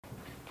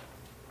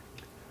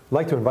I'd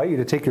like to invite you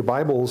to take your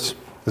Bibles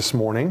this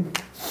morning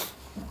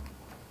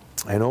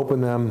and open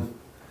them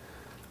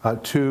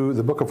to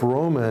the book of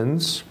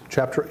Romans,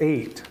 chapter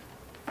 8.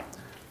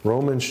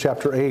 Romans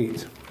chapter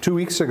 8. 2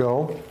 weeks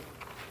ago,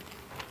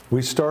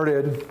 we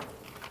started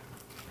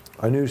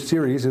a new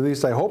series. At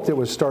least I hoped it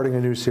was starting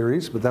a new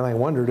series, but then I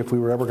wondered if we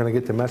were ever going to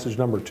get to message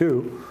number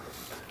 2.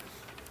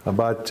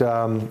 But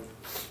a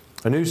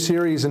new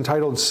series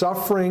entitled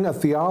Suffering, a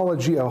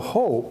Theology of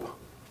Hope.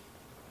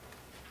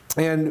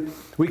 And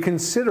we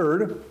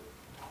considered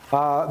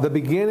the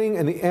beginning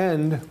and the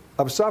end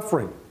of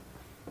suffering.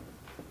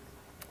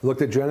 We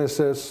looked at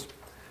Genesis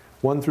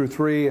 1 through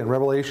 3 and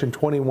Revelation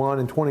 21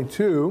 and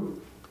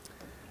 22.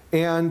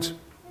 And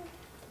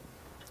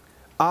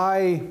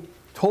I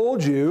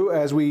told you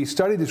as we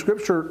studied the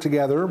Scripture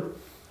together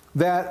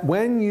that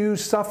when you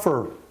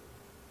suffer,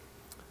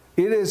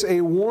 it is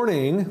a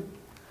warning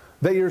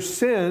that your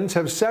sins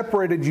have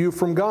separated you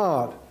from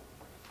God.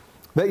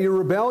 That your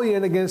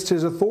rebellion against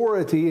His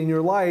authority in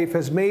your life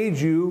has made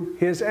you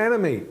His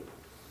enemy.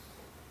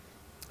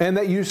 And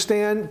that you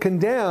stand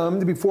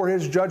condemned before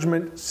His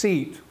judgment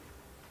seat.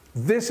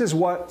 This is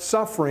what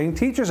suffering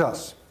teaches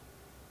us.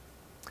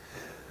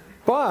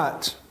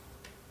 But,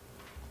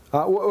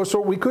 so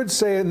we could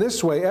say in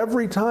this way,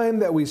 every time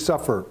that we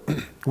suffer,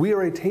 we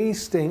are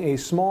tasting a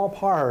small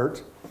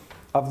part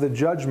of the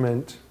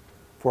judgment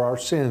for our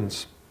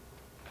sins.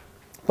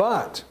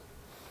 But,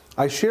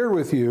 I shared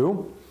with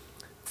you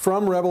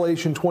from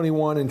Revelation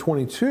 21 and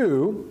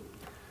 22,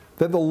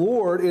 that the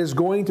Lord is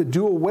going to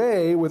do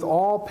away with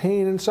all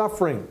pain and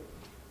suffering,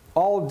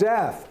 all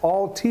death,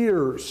 all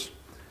tears,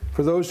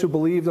 for those who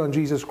believed on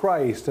Jesus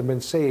Christ and been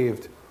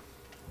saved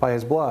by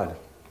His blood.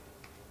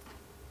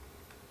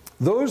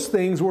 Those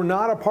things were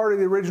not a part of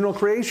the original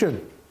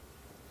creation,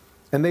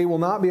 and they will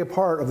not be a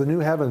part of the new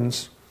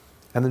heavens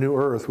and the new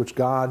earth, which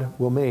God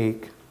will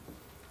make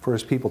for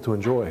His people to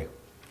enjoy.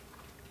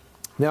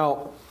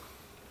 Now,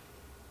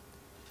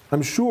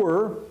 I'm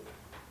sure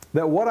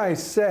that what I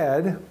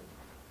said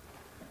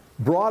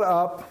brought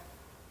up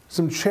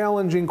some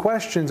challenging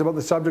questions about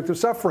the subject of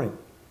suffering,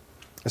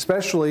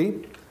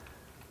 especially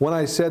when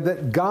I said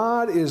that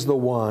God is the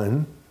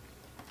one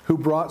who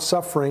brought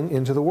suffering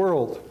into the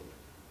world.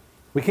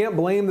 We can't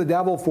blame the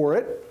devil for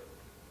it.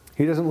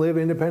 He doesn't live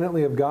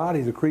independently of God.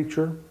 He's a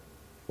creature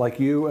like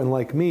you and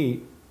like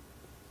me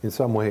in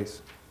some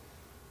ways.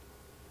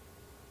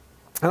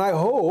 And I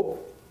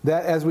hope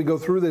that as we go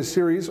through this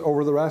series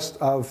over the rest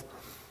of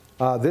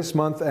this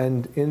month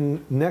and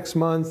in next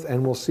month,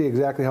 and we'll see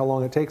exactly how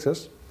long it takes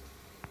us.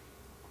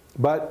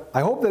 But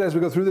I hope that as we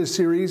go through this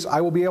series,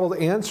 I will be able to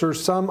answer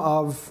some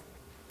of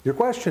your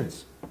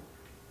questions.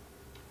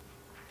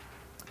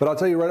 But I'll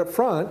tell you right up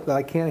front that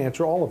I can't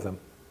answer all of them.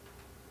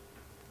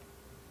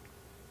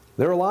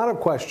 There are a lot of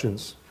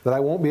questions that I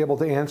won't be able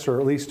to answer,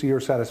 at least to your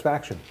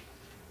satisfaction.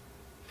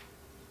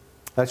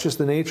 That's just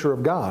the nature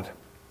of God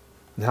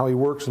and how He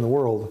works in the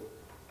world.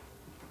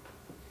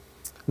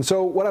 And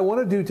so what I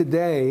want to do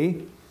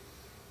today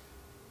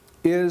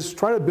is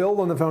try to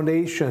build on the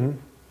foundation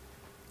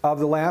of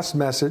the last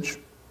message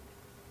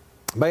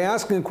by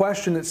asking a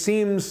question that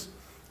seems,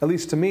 at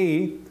least to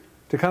me,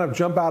 to kind of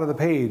jump out of the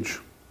page.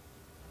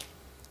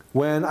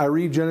 When I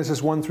read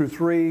Genesis 1 through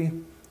 3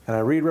 and I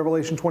read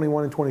Revelation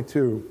 21 and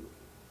 22,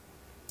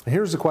 and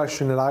here's the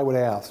question that I would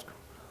ask.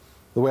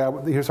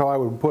 Here's how I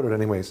would put it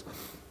anyways.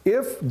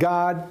 If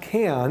God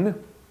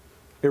can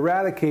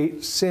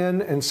eradicate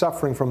sin and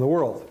suffering from the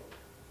world,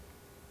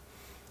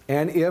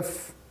 and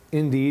if,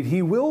 indeed,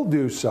 He will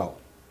do so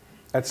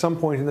at some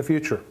point in the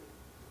future,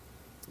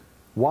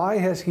 why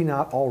has He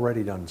not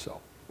already done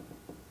so?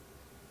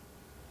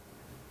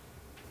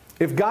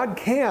 If God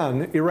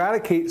can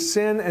eradicate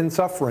sin and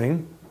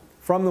suffering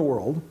from the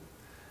world,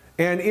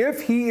 and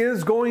if He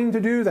is going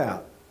to do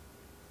that,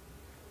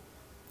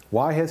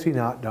 why has He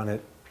not done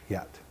it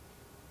yet?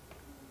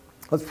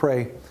 Let's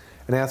pray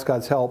and ask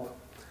God's help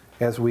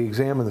as we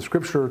examine the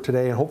Scripture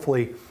today and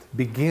hopefully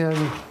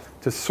begin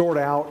to sort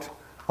out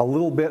a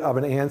little bit of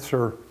an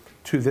answer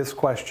to this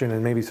question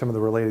and maybe some of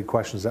the related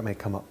questions that may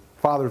come up.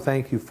 Father,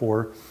 thank You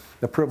for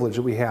the privilege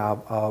that we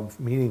have of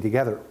meeting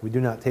together. We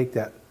do not take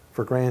that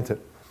for granted.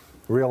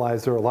 We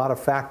realize there are a lot of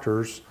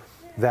factors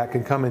that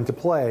can come into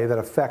play that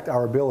affect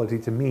our ability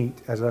to meet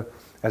as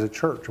a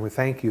church. And we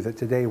thank You that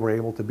today we're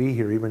able to be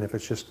here, even if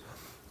it's just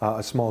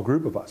a small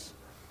group of us.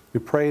 We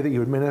pray that You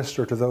would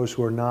minister to those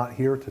who are not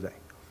here today,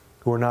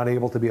 who are not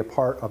able to be a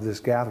part of this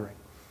gathering.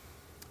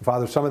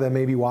 Father, some of them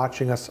may be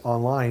watching us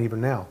online even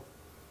now.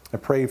 I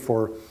pray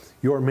for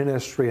Your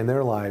ministry in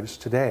their lives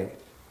today,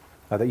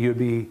 that You would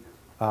be,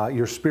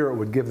 Your Spirit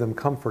would give them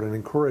comfort and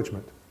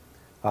encouragement,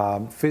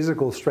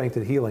 physical strength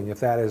and healing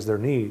if that is their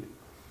need.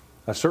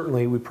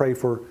 Certainly we pray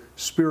for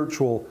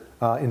spiritual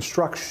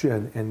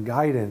instruction and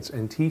guidance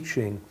and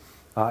teaching,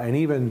 and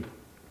even,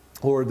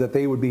 Lord, that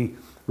they would be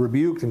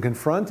rebuked and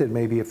confronted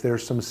maybe if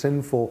there's some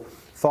sinful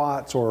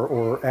thoughts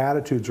or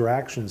attitudes or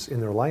actions in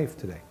their life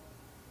today.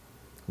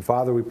 And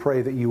Father, we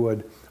pray that You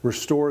would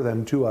restore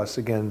them to us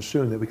again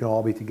soon, that we can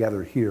all be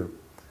together here.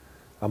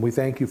 We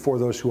thank You for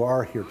those who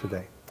are here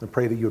today. I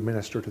pray that you would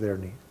minister to their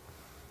needs.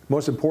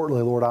 Most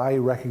importantly, Lord, I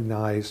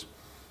recognize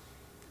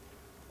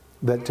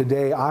that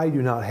today I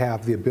do not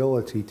have the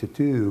ability to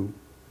do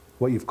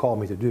what you've called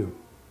me to do.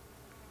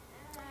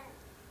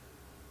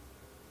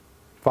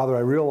 Father, I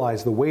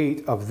realize the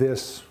weight of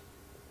this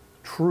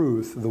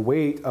truth, the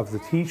weight of the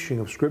teaching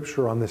of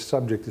Scripture on this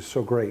subject is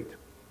so great.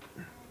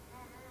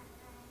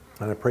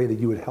 And I pray that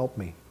you would help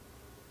me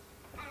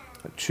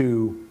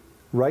to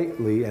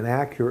rightly and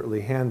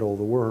accurately handle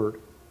the Word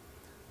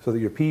so that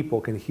your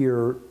people can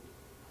hear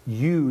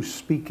you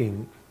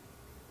speaking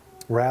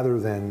rather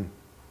than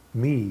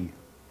me.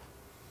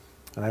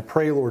 And I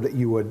pray, Lord, that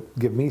you would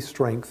give me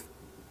strength,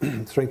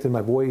 strengthen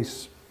my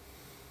voice.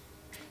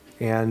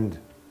 And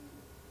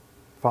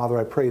Father,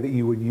 I pray that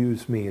you would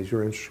use me as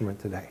your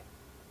instrument today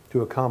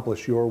to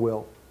accomplish your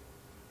will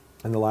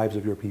in the lives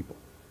of your people.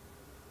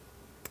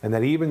 And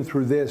that even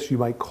through this, you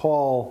might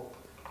call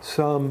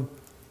some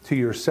to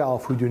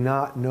yourself who do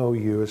not know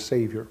you as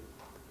Savior.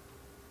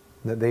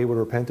 And that they would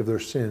repent of their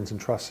sins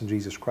and trust in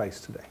Jesus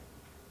Christ today.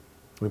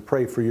 We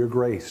pray for your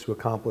grace to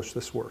accomplish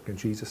this work. In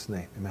Jesus'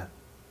 name, amen.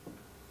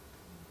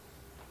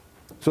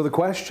 So the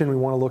question we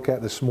want to look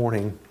at this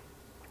morning,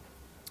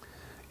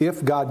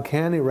 if God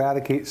can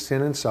eradicate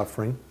sin and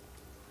suffering,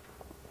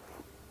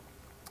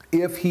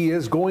 if he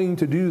is going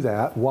to do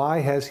that, why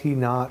has he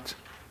not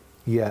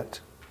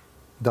yet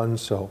done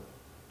so?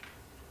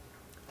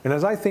 And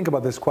as I think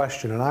about this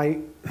question, and I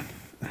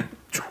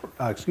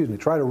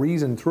try to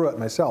reason through it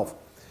myself,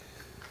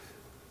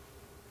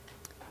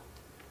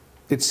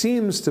 it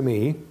seems to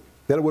me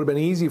that it would have been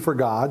easy for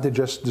God to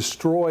just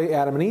destroy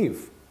Adam and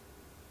Eve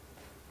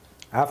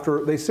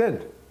after they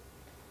sinned.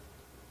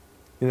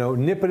 You know,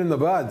 nip it in the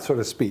bud, so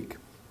to speak.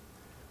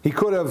 He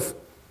could have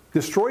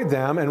destroyed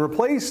them and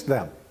replaced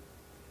them,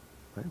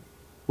 right,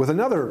 with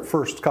another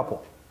first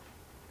couple,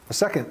 a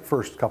second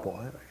first couple.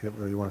 I don't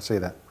really want to say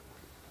that.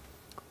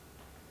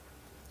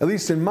 At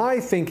least in my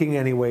thinking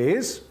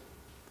anyways,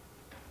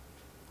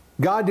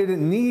 God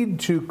didn't need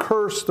to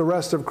curse the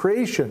rest of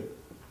creation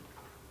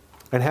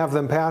and have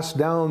them pass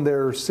down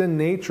their sin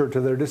nature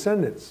to their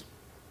descendants.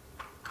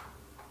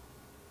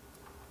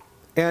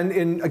 And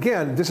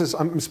again,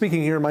 I'm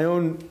speaking here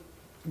in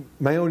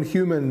my own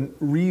human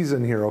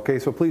reason here, okay?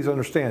 So please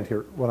understand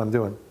here what I'm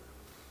doing.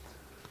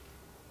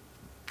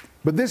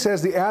 But this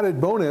has the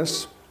added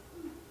bonus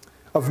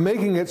of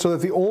making it so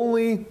that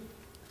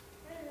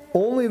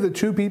only the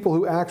two people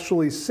who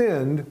actually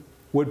sinned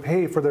would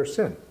pay for their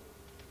sin.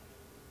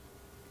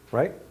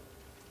 Right?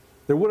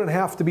 There wouldn't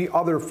have to be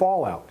other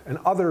fallout and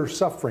other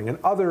suffering and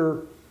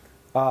other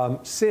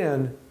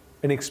sin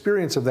and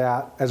experience of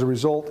that as a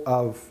result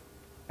of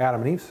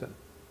Adam and Eve's sin.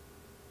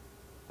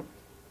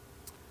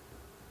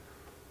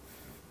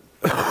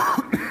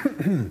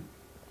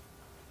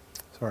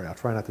 Sorry, I'll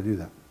try not to do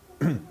that.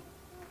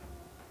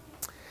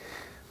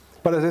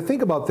 But as I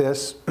think about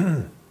this,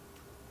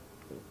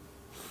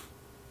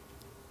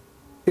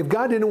 if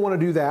God didn't want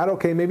to do that,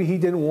 okay, maybe he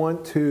didn't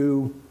want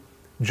to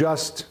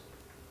just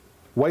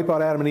wipe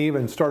out Adam and Eve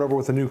and start over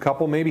with a new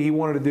couple. Maybe he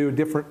wanted to do a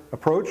different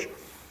approach.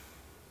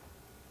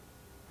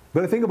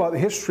 But I think about the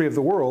history of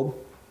the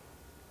world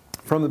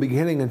from the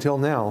beginning until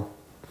now.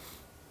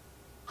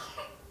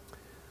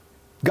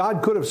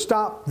 God could have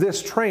stopped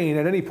this train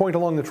at any point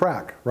along the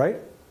track, right?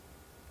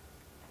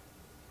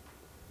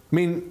 I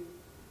mean,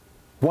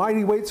 why did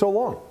he wait so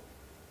long?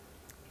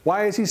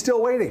 Why is he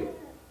still waiting?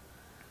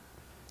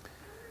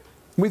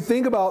 We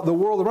think about the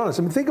world around us.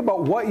 I mean, think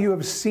about what you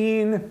have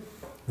seen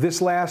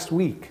this last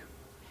week.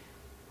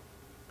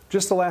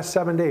 Just the last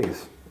 7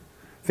 days.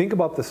 Think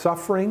about the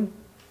suffering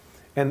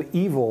and the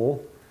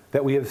evil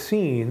that we have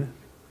seen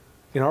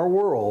in our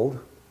world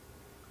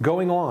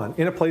going on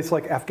in a place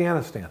like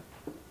Afghanistan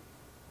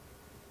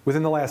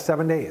within the last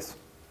 7 days.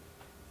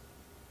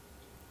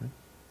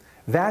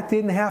 That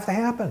didn't have to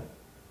happen.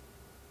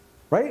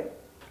 Right?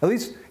 At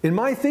least in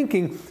my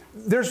thinking,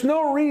 there's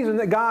no reason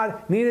that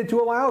God needed to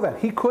allow that.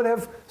 He could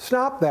have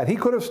stopped that. He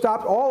could have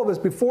stopped all of this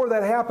before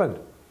that happened.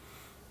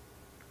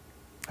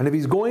 And if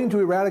he's going to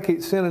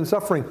eradicate sin and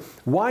suffering,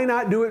 why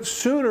not do it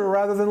sooner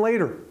rather than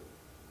later?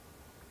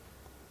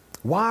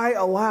 Why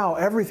allow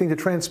everything to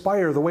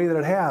transpire the way that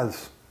it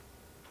has?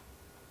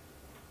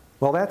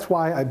 Well, that's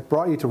why I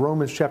brought you to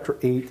Romans chapter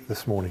 8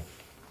 this morning.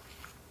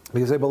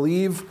 Because I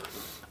believe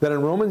that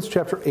in Romans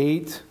chapter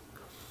 8,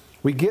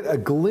 we get a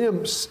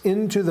glimpse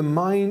into the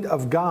mind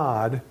of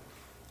God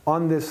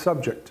on this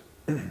subject.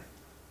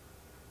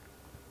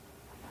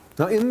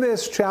 Now, in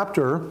this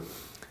chapter,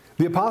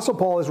 the Apostle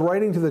Paul is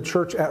writing to the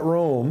church at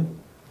Rome,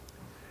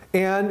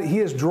 and he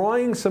is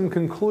drawing some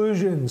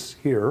conclusions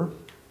here.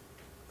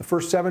 The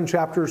first 7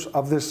 chapters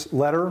of this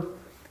letter,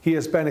 he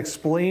has been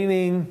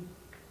explaining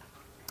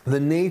the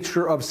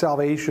nature of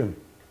salvation,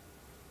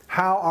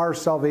 how our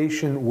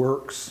salvation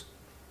works.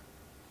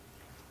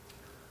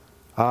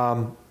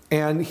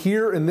 And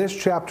here in this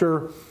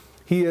chapter,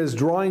 he is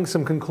drawing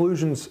some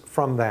conclusions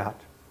from that.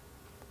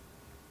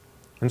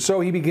 And so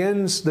he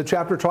begins the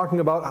chapter talking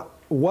about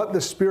what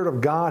the Spirit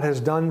of God has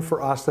done for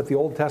us that the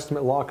Old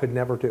Testament law could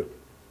never do.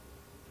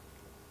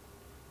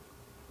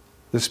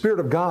 The Spirit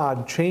of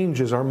God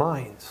changes our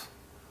minds.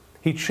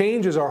 He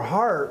changes our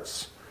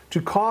hearts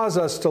to cause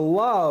us to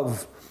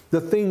love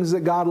the things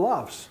that God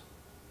loves.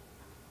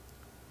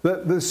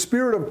 The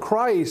Spirit of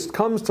Christ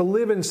comes to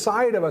live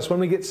inside of us when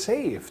we get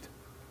saved.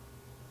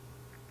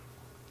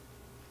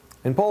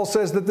 And Paul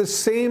says that the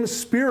same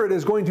Spirit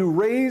is going to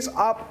raise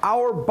up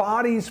our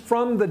bodies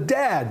from the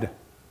dead.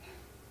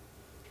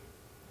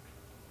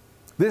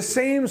 This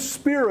same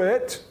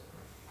Spirit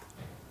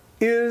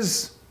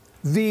is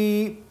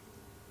the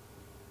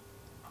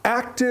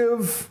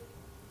active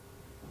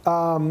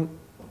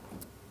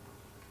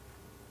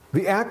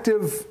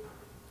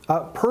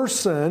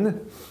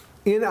person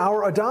in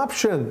our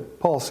adoption,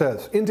 Paul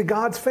says, into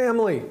God's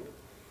family.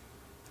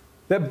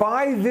 That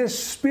by this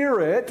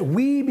Spirit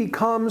we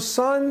become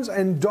sons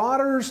and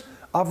daughters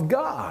of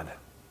God.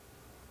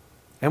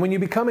 And when you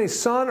become a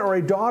son or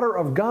a daughter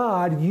of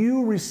God,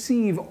 you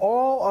receive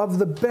all of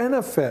the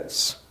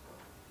benefits,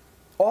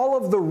 all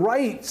of the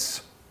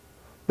rights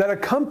that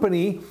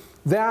accompany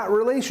that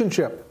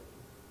relationship.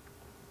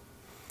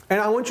 And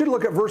I want you to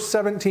look at verse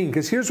 17,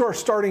 because here's our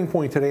starting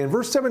point today. In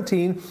verse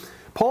 17,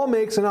 Paul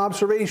makes an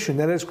observation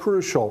that is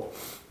crucial.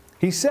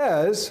 He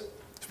says,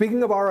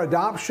 speaking of our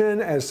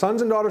adoption as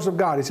sons and daughters of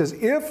God, he says,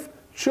 if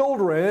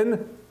children,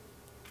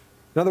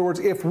 in other words,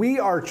 if we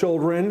are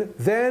children,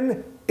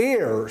 then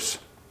heirs.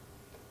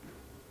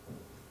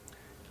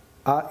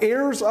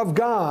 Heirs of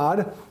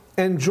God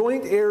and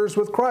joint heirs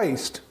with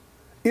Christ.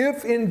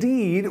 If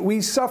indeed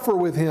we suffer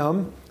with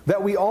Him,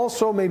 that we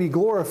also may be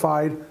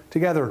glorified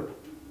together.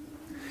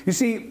 You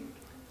see,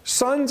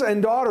 sons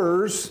and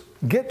daughters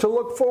get to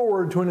look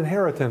forward to an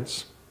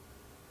inheritance.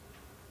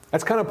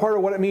 That's kind of part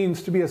of what it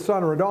means to be a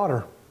son or a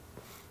daughter.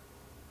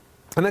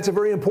 And that's a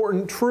very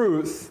important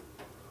truth.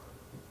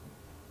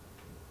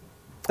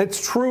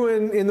 It's true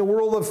in the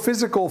world of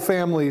physical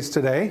families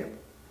today,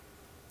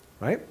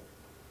 right?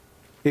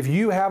 If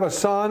you have a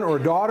son or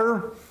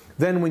daughter,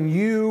 then when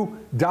you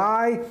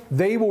die,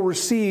 they will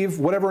receive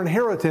whatever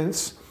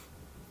inheritance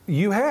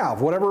you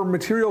have. Whatever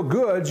material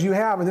goods you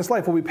have in this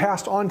life will be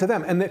passed on to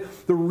them. And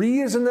the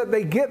reason that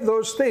they get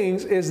those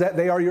things is that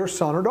they are your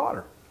son or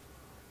daughter.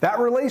 That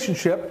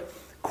relationship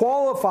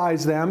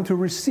qualifies them to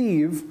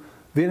receive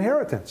the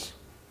inheritance.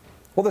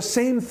 Well, the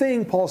same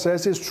thing, Paul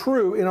says, is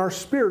true in our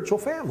spiritual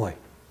family.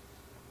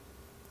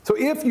 So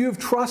if you've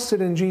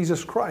trusted in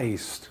Jesus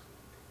Christ,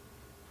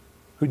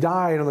 who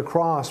died on the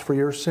cross for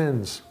your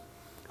sins,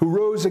 who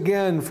rose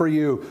again for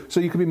you so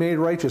you can be made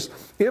righteous.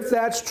 If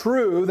that's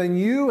true, then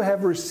you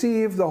have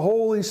received the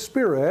Holy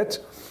Spirit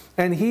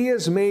and He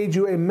has made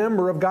you a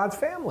member of God's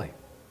family.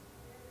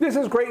 This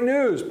is great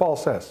news, Paul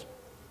says.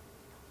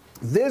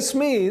 This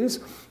means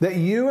that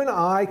you and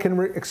I can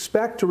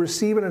expect to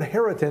receive an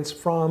inheritance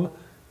from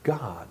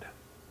God.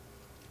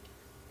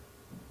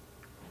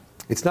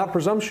 It's not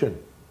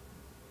presumption.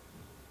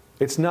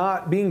 It's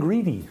not being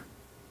greedy.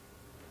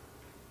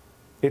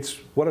 It's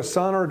what a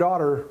son or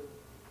daughter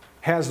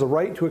has the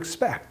right to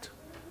expect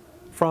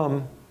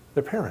from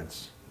their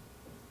parents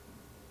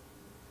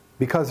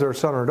because they're a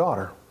son or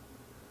daughter.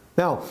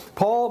 Now,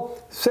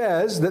 Paul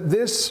says that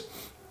this,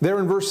 there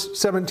in verse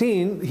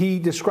 17, he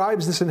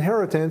describes this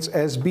inheritance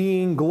as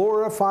being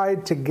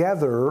glorified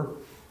together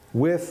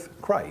with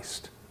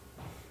Christ.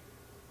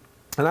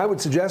 And I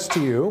would suggest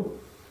to you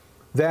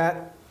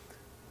that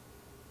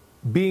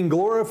being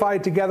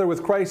glorified together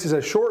with Christ is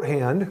a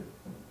shorthand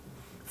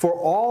for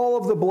all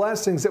of the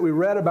blessings that we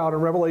read about in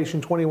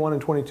Revelation 21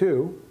 and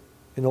 22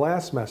 in the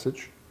last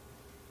message,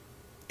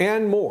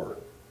 and more.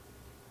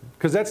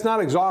 Because that's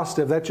not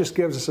exhaustive, that just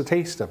gives us a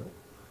taste of it.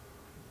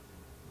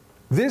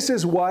 This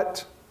is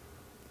what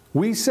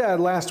we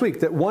said last week,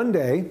 that one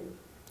day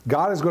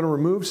God is going to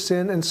remove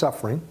sin and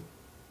suffering,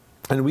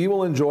 and we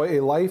will enjoy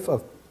a life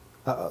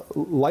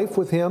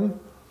with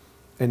Him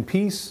and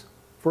peace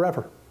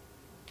forever.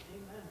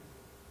 Amen.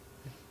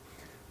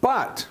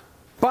 But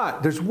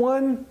there's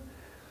one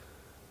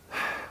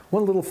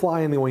little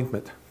fly in the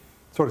ointment,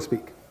 so to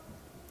speak.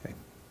 Okay.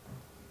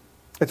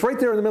 It's right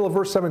there in the middle of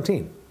verse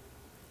 17.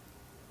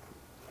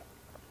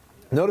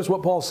 Notice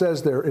what Paul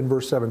says there in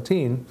verse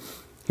 17.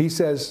 He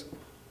says,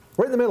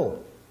 right in the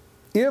middle,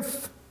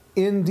 if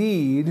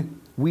indeed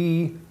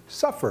we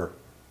suffer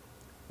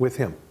with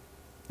Him.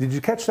 Did you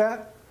catch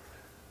that?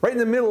 Right in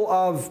the middle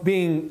of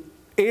being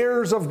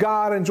heirs of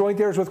God and joint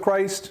heirs with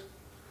Christ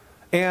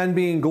and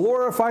being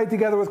glorified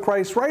together with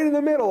Christ, right in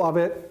the middle of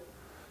it,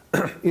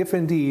 if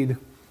indeed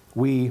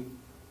we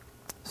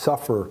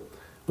suffer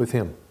with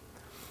Him.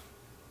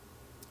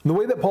 And the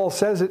way that Paul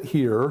says it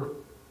here,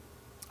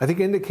 I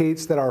think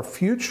indicates that our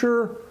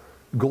future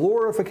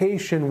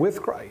glorification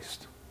with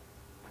Christ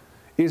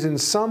is in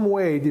some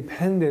way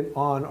dependent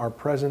on our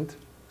present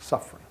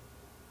suffering.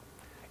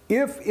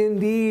 If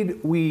indeed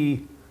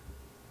we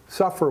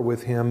suffer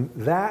with Him,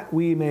 that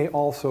we may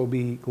also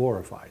be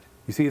glorified.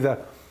 You see, the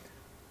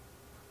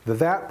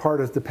that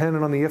part is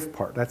dependent on the if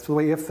part. That's the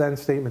way if-then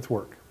statements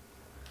work.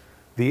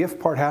 The if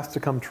part has to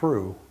come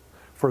true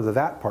for the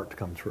that part to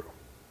come true.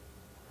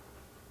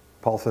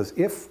 Paul says,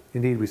 if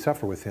indeed we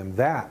suffer with Him,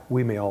 that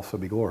we may also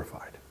be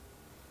glorified.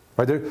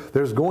 Right?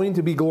 There's going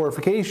to be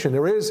glorification.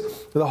 There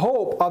is the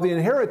hope of the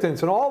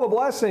inheritance and all the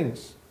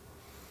blessings.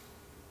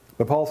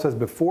 But Paul says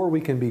before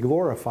we can be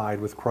glorified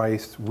with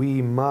Christ,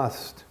 we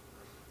must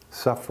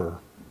suffer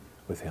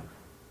with him.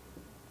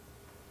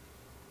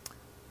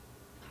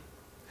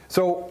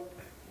 So,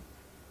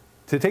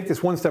 to take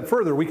this one step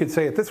further, we could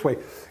say it this way.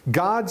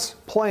 God's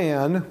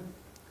plan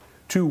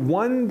to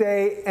one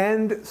day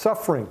end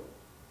suffering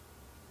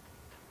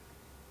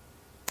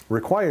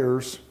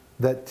requires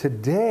that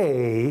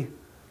today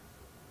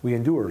we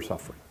endure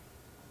suffering.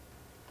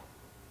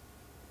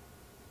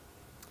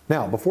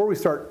 Now, before we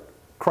start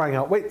crying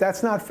out, wait,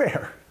 that's not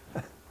fair,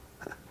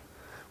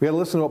 we got to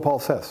listen to what Paul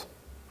says.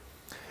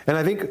 And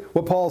I think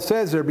what Paul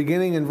says there,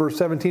 beginning in verse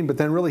 17, but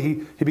then really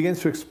he begins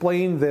to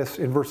explain this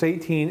in verse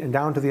 18 and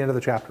down to the end of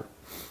the chapter.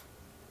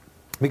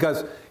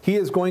 Because he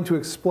is going to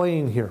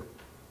explain here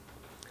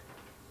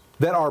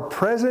that our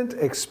present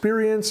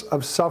experience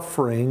of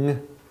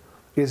suffering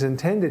is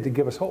intended to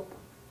give us hope.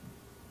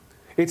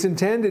 It's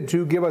intended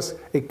to give us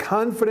a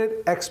confident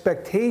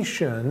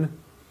expectation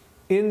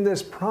in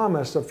this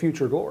promise of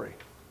future glory.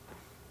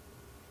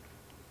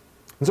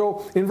 And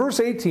so in verse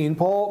 18,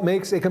 Paul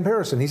makes a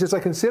comparison. He says, I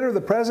consider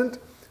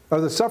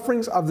the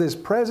sufferings of this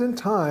present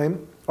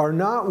time are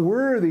not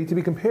worthy to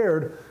be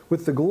compared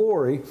with the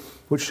glory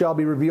which shall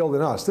be revealed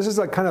in us. This is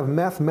a kind of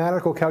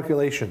mathematical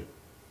calculation.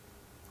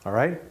 All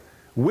right?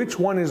 Which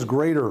one is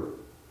greater?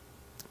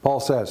 Paul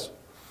says.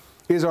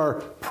 Is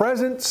our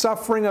present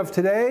suffering of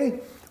today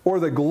or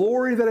the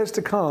glory that is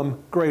to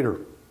come greater?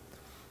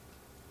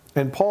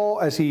 And Paul,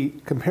 as he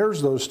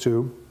compares those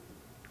two,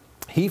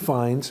 he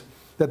finds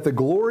that the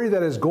glory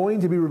that is going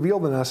to be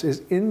revealed in us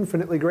is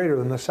infinitely greater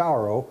than the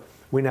sorrow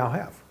we now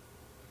have.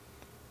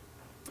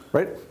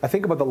 Right? I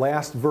think about the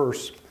last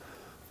verse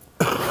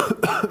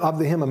of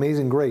the hymn,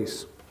 Amazing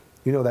Grace.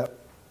 You know that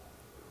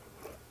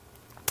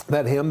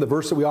hymn, the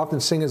verse that we often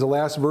sing as the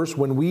last verse,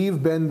 when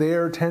we've been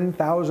there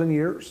 10,000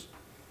 years,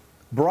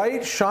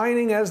 bright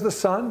shining as the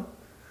sun,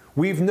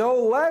 we've no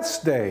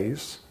less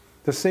days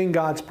to sing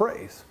God's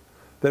praise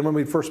than when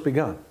we'd first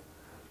begun.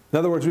 In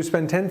other words, we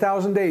spend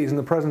 10,000 days in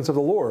the presence of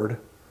the Lord,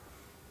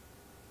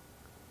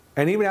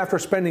 and even after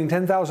spending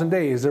 10,000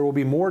 days, there will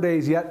be more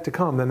days yet to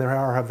come than there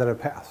are that have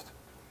passed.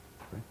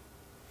 Right?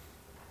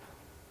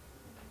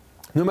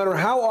 No matter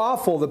how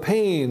awful the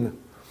pain,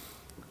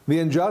 the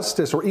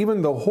injustice, or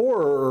even the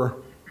horror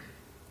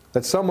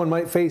that someone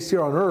might face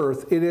here on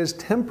earth, it is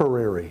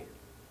temporary.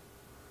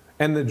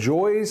 And the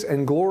joys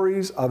and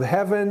glories of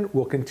heaven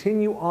will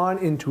continue on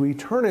into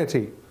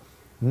eternity,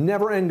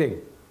 never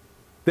ending.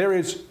 There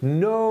is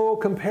no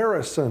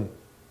comparison.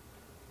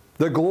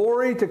 The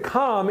glory to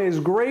come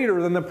is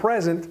greater than the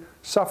present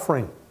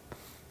suffering.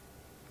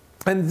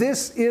 And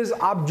this is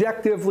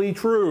objectively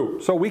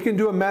true. So we can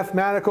do a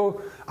mathematical,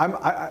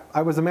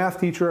 I was a math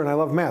teacher and I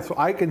love math. So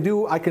I can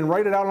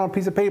write it out on a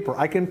piece of paper.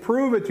 I can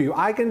prove it to you.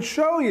 I can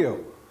show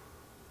you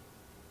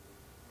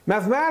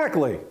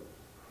mathematically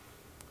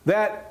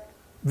that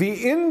the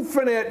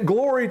infinite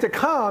glory to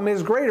come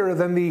is greater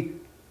than the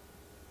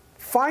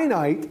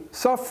finite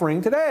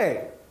suffering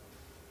today.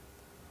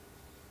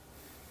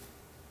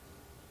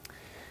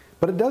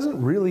 But it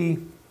doesn't really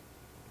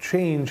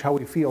change how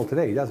we feel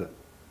today, does it?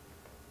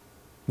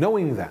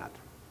 Knowing that.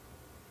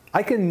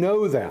 I can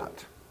know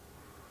that.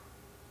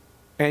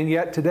 And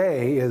yet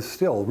today is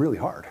still really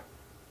hard,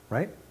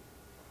 right?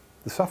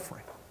 The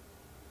suffering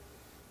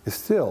is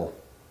still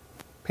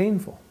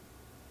painful,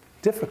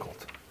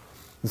 difficult.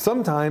 And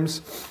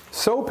sometimes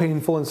so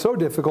painful and so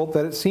difficult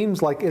that it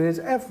seems like it is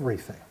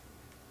everything.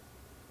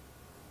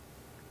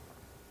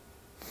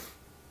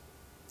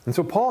 And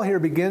so Paul here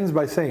begins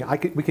by saying,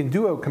 we can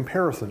do a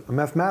comparison, a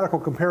mathematical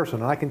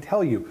comparison, and I can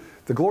tell you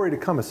the glory to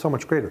come is so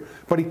much greater.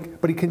 But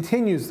he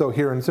continues, though,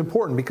 here, and it's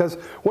important because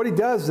what he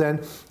does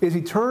then is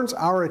he turns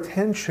our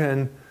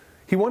attention,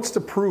 he wants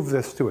to prove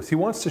this to us. He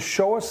wants to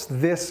show us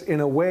this in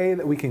a way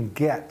that we can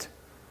get,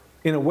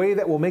 in a way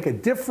that will make a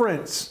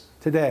difference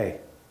today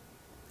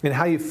in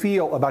how you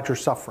feel about your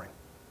suffering.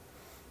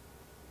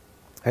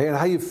 And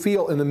how you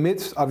feel in the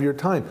midst of your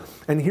time.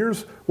 And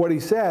here's what he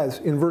says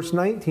in verse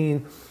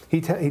 19. He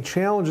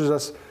challenges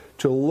us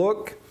to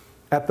look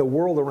at the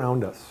world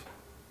around us.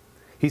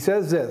 He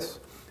says this,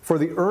 for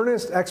the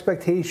earnest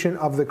expectation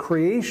of the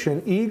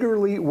creation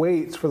eagerly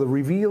waits for the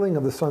revealing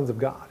of the sons of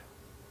God.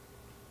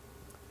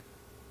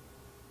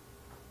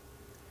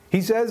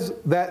 He says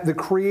that the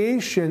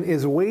creation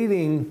is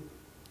waiting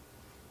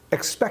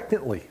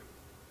expectantly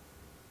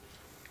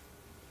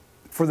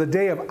for the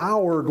day of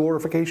our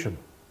glorification.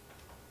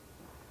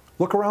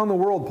 Look around the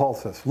world, Paul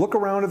says. Look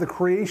around at the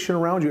creation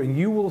around you, and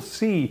you will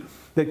see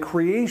that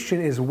creation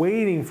is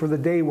waiting for the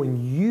day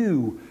when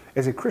you,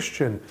 as a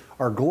Christian,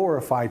 are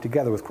glorified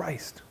together with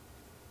Christ.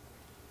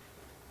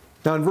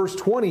 Now in verse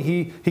 20,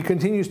 he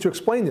continues to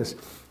explain this.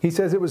 He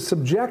says it was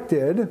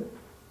subjected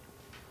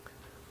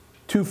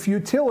to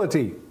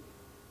futility,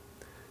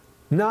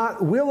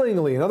 not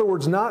willingly. In other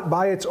words, not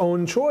by its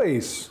own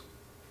choice.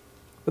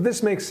 But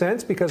this makes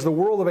sense because the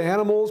world of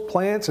animals,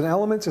 plants, and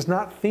elements is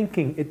not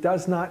thinking. It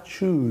does not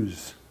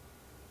choose.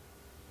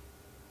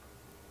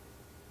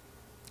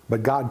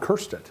 but God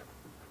cursed it.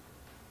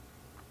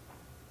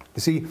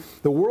 You see,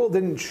 the world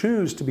didn't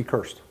choose to be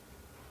cursed.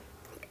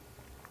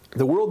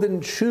 The world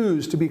didn't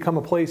choose to become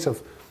a place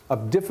of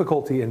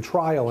difficulty and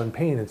trial and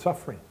pain and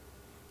suffering.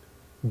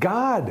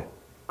 God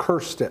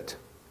cursed it.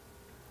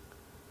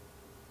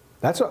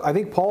 That's what I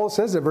think Paul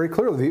says it very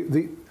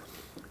clearly.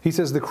 He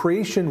says the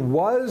creation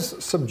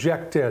was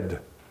subjected.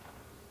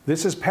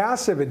 This is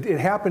passive. It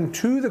happened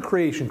to the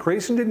creation.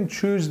 Creation didn't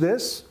choose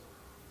this,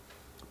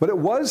 but it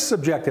was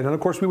subjected. And of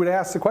course, we would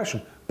ask the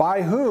question,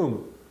 by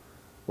whom?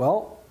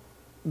 Well,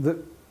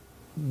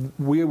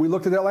 we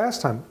looked at that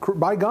last time.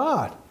 By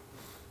God.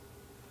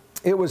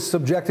 It was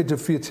subjected to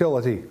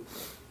futility.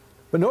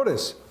 But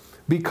notice,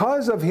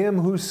 because of him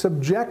who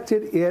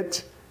subjected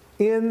it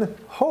in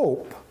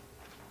hope.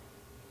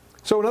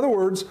 So in other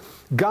words,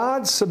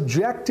 God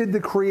subjected the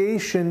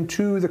creation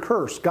to the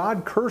curse.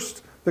 God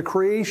cursed the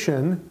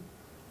creation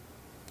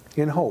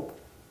in hope.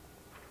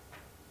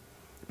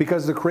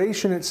 Because the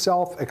creation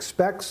itself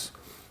expects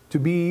to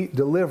be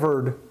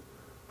delivered.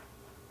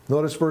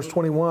 Notice verse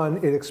 21,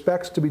 it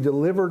expects to be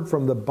delivered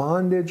from the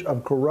bondage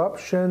of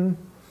corruption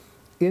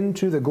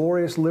into the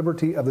glorious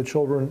liberty of the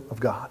children of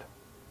God.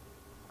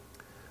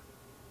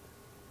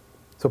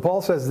 So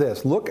Paul says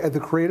this, look at the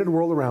created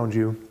world around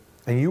you,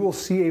 and you will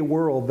see a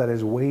world that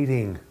is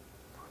waiting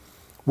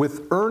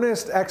with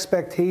earnest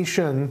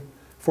expectation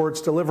for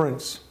its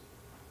deliverance.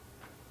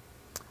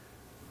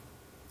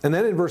 And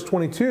then in verse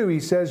 22, he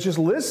says, just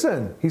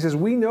listen. He says,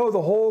 we know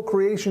the whole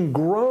creation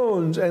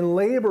groans and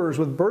labors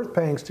with birth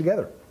pangs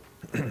together.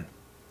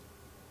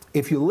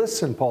 If you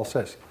listen, Paul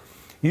says,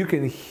 you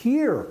can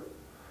hear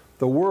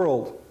the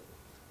world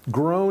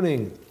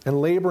groaning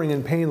and laboring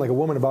in pain like a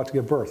woman about to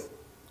give birth.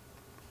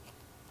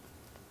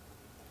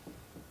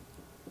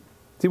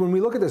 See, when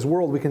we look at this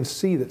world, we can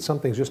see that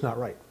something's just not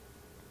right.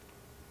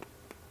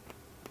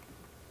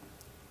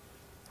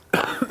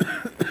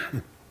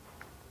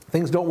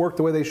 Things don't work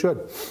the way they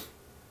should.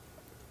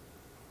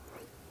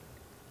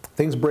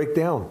 Things break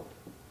down.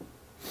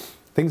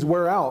 Things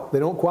wear out. They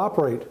don't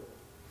cooperate.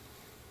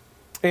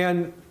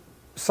 And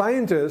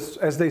scientists,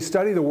 as they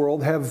study the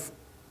world, have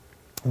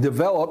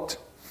developed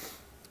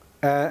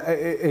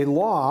a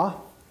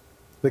law,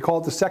 they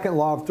call it the second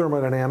law of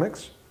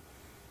thermodynamics,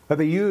 that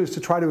they use to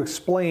try to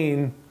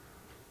explain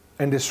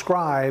and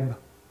describe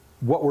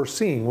what we're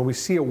seeing when we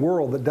see a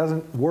world that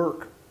doesn't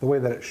work the way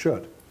that it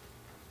should.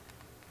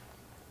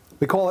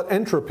 They call it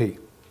entropy.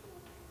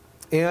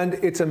 And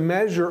it's a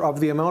measure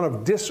of the amount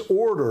of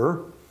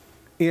disorder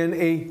in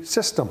a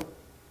system.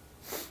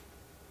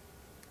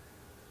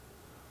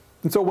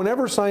 And so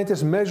whenever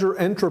scientists measure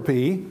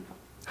entropy,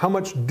 how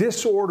much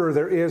disorder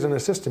there is in a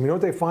system, you know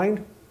what they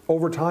find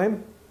over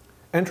time?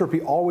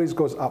 Entropy always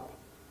goes up.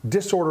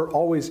 Disorder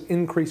always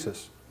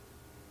increases.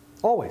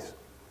 Always.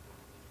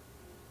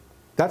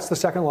 That's the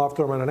second law of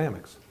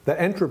thermodynamics.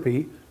 That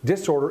entropy,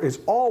 disorder,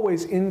 is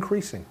always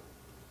increasing.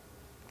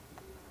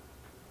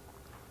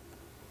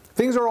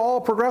 Things are all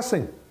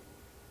progressing.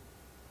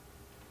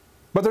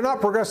 But they're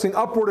not progressing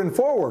upward and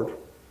forward.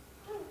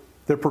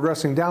 They're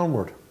progressing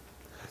downward.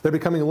 They're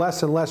becoming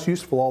less and less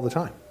useful all the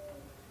time.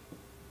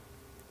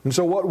 And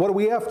so what do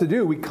we have to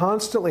do? We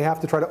constantly have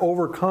to try to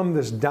overcome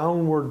this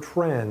downward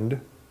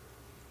trend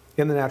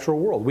in the natural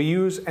world. We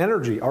use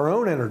energy, our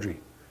own energy,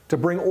 to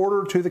bring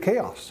order to the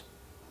chaos.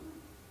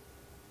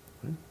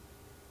 And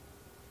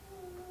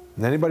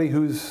anybody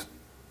who's,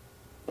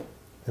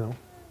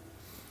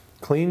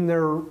 cleaned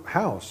their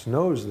house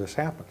knows this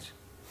happens.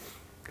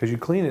 Because you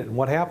clean it, and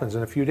what happens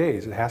in a few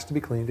days? It has to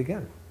be cleaned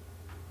again.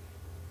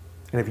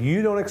 And if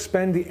you don't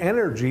expend the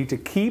energy to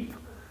keep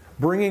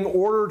bringing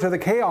order to the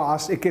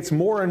chaos, it gets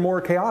more and more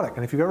chaotic.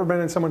 And if you've ever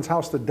been in someone's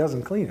house that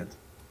doesn't clean it,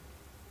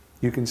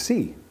 you can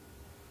see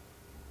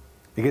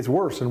it gets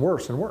worse and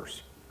worse and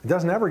worse. It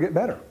doesn't ever get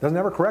better. It doesn't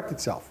ever correct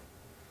itself.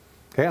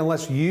 Okay,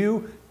 unless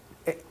you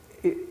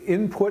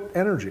input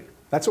energy.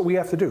 That's what we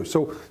have to do.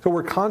 So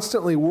we're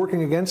constantly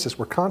working against this.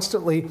 We're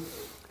constantly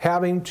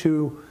having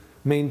to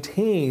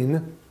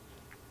maintain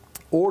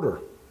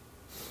order.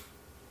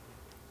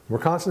 We're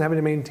constantly having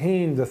to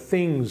maintain the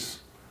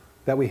things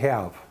that we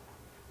have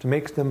to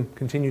make them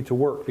continue to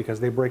work because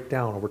they break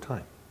down over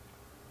time.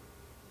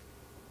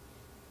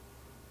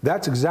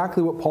 That's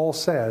exactly what Paul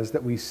says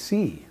that we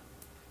see.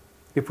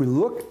 If we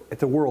look at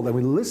the world and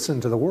we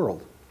listen to the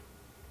world,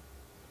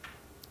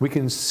 we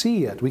can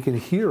see it, we can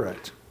hear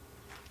it.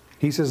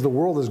 He says the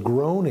world is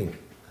groaning.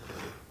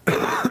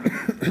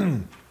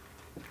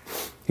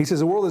 He says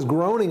the world is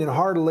groaning in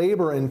hard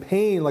labor and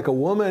pain like a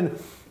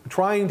woman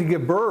trying to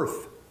give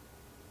birth.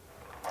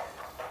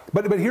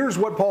 But here's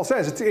what Paul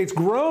says. It's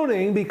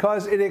groaning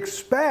because it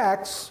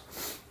expects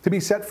to be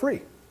set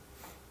free.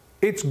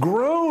 It's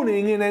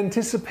groaning in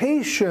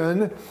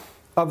anticipation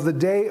of the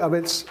day of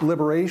its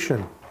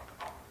liberation.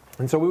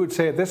 And so we would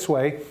say it this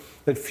way,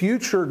 that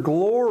future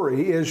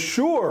glory is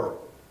sure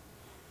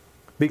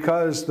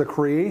because the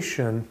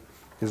creation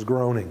is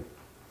groaning.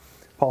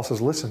 Paul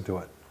says, listen to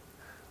it.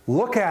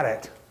 Look at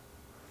it.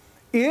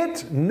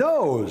 It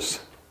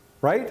knows,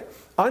 right?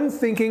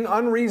 unthinking,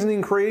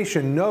 unreasoning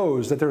creation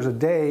knows that there's a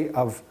day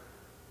of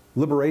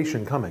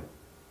liberation coming,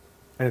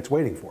 and it's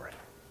waiting for it.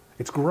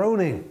 It's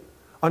groaning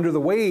under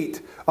the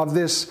weight of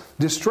this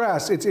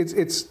distress.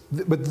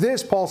 But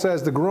this, Paul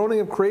says, the groaning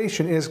of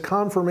creation is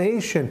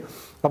confirmation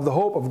of the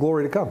hope of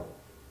glory to come.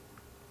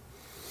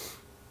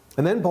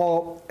 And then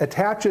Paul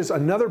attaches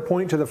another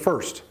point to the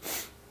first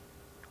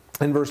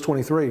in verse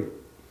 23,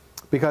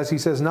 because he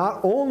says, not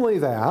only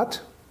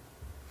that,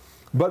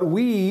 but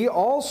we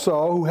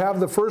also, who have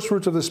the first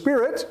fruits of the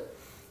Spirit,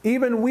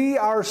 even we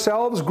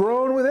ourselves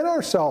groan within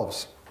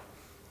ourselves,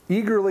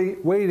 eagerly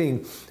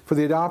waiting for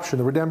the adoption,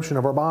 the redemption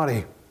of our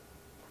body.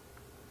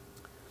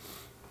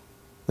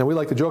 Now, we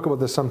like to joke about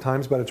this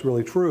sometimes, but it's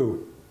really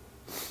true.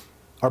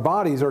 Our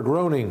bodies are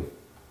groaning.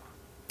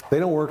 They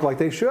don't work like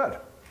they should.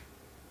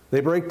 They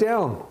break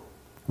down.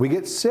 We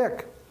get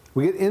sick.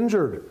 We get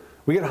injured.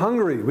 We get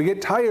hungry. We get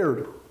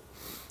tired.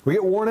 We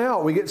get worn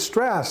out. We get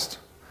stressed.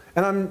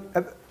 And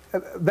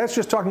that's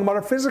just talking about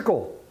our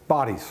physical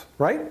bodies,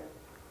 right?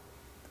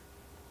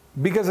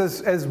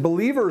 Because as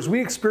believers,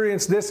 we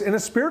experience this in a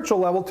spiritual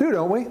level too,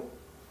 don't we?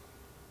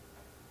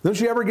 Don't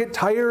you ever get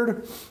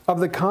tired of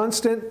the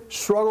constant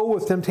struggle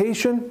with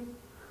temptation?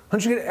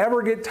 Don't you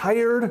ever get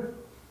tired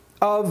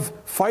of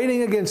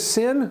fighting against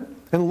sin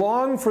and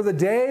long for the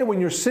day when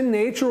your sin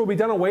nature will be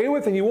done away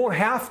with and you won't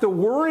have to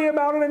worry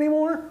about it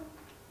anymore?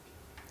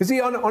 You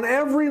see, on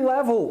every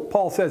level,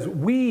 Paul says,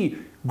 we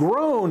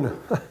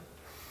groan.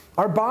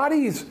 Our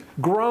bodies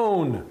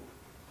groan.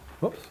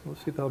 Whoops, let's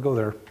see if that'll go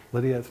there.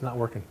 Lydia, it's not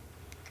working.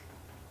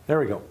 There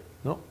we go.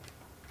 No.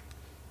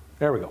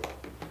 There we go.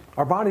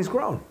 Our bodies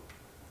groan.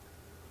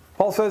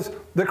 Paul says,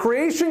 the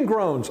creation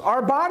groans.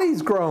 Our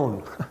bodies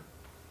groan.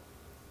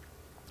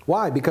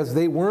 Why? Because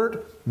they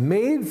weren't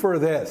made for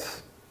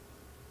this.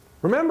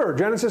 Remember,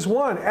 Genesis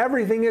 1,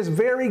 everything is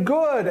very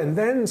good, and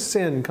then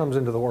sin comes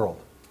into the world.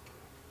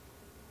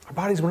 Our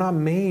bodies were not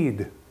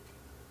made.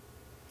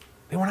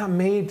 They were not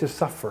made to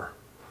suffer.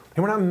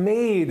 They were not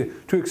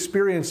made to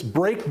experience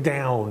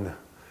breakdown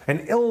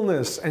and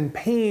illness and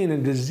pain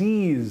and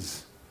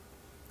disease.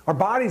 Our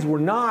bodies were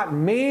not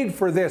made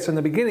for this in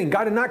the beginning.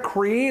 God did not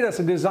create us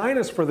and design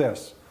us for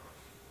this.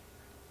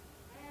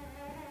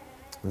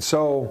 And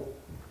so,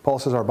 Paul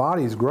says our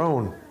bodies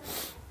groan.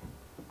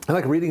 I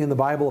like reading in the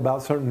Bible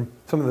about some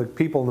of the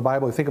people in the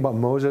Bible. You think about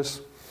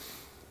Moses.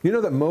 You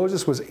know that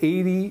Moses was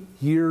 80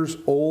 years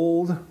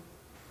old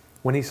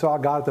when he saw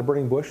God at the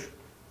burning bush?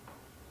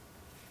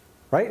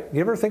 Right?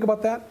 You ever think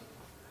about that?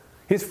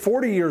 He's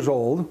 40 years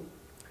old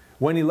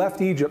when he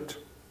left Egypt.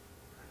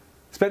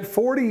 Spent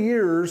 40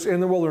 years in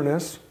the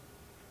wilderness,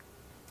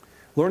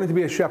 learning to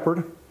be a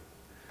shepherd.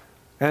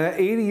 And at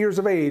 80 years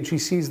of age, he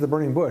sees the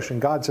burning bush.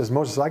 And God says,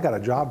 Moses, I got a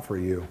job for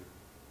you.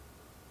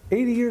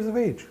 80 years of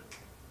age.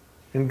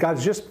 And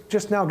God's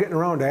just now getting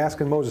around to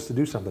asking Moses to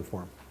do something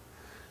for him.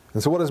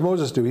 And so what does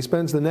Moses do? He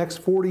spends the next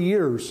 40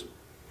 years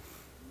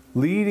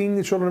leading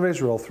the children of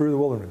Israel through the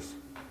wilderness.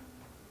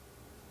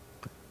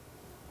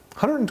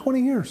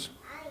 120 years.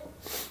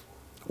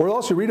 Or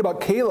else you read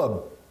about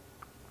Caleb.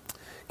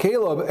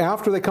 Caleb,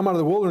 after they come out of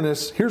the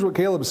wilderness, here's what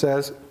Caleb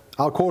says.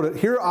 I'll quote it.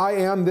 Here I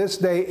am this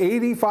day,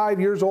 85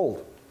 years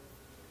old.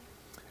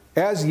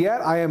 As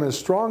yet I am as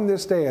strong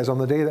this day as on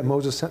the day that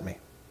Moses sent me.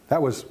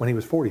 That was when he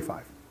was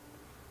 45.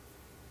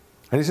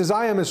 And he says,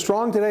 I am as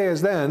strong today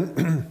as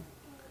then.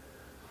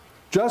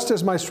 Just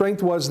as my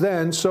strength was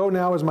then, so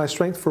now is my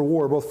strength for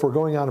war, both for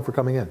going out and for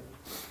coming in.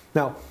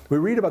 Now, we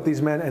read about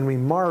these men and we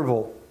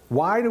marvel.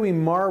 Why do we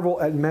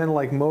marvel at men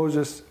like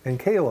Moses and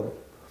Caleb?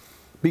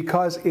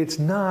 Because it's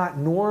not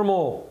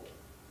normal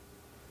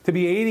to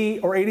be 80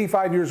 or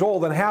 85 years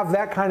old and have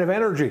that kind of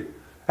energy.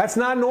 That's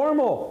not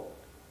normal.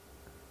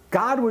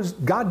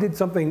 God did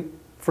something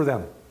for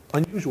them,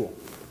 unusual.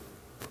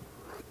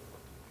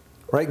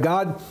 Right?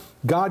 God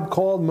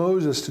called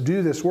Moses to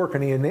do this work,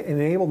 and he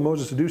enabled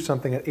Moses to do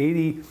something at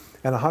 80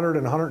 and 100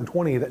 and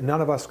 120 that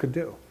none of us could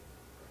do.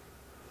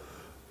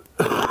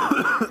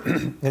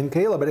 And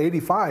Caleb at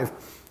 85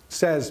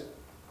 says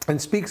and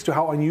speaks to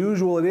how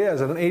unusual it is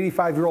that an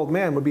 85-year-old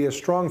man would be as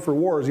strong for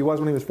war as he was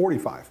when he was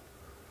 45.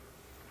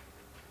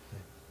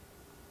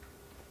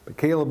 But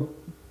Caleb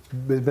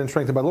has been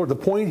strengthened by the Lord. The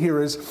point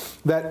here is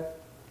that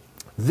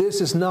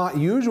this is not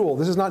usual.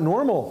 This is not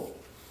normal.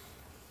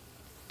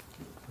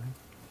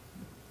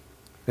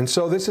 And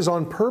so this is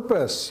on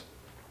purpose.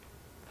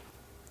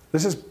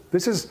 This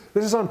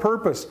is on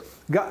purpose.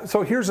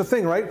 So here's the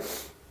thing, right?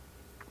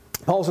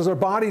 Paul says our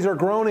bodies are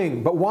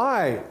groaning, but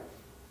why?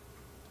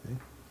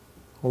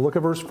 Well, look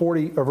at verse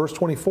 40 or verse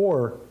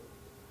 24.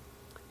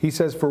 He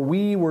says, "For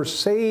we were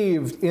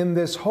saved in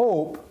this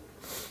hope,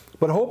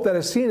 but hope that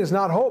is seen is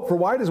not hope. For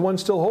why does one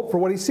still hope for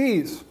what he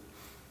sees?"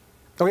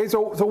 Okay,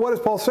 so what is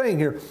Paul saying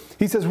here?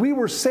 He says we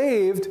were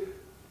saved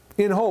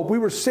in hope. We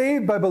were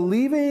saved by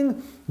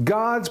believing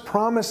God's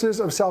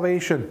promises of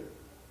salvation.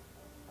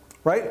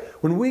 Right?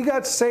 When we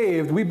got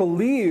saved, we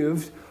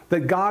believed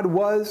that God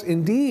was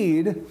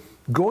indeed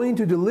going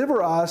to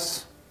deliver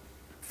us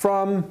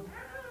from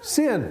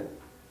sin.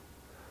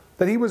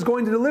 that He was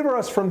going to deliver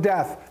us from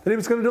death, that He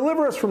was going to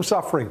deliver us from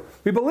suffering.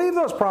 We believe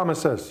those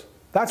promises.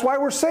 That's why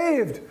we're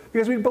saved,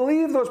 because we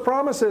believe those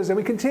promises and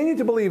we continue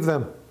to believe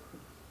them.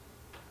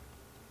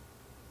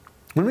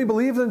 When we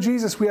believed in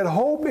Jesus, we had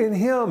hope in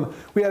Him.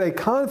 We had a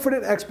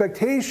confident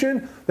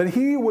expectation that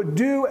He would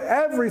do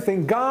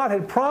everything God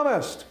had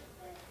promised.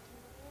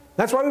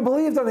 That's why we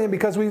believed on Him,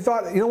 because we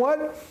thought, you know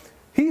what?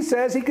 He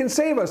says He can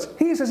save us.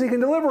 He says He can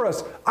deliver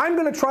us. I'm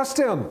going to trust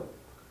Him.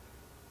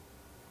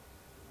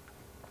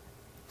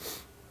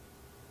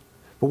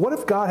 But what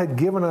if God had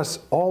given us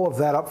all of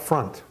that up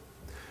front?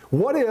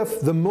 What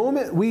if the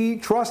moment we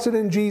trusted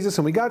in Jesus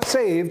and we got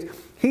saved,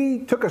 He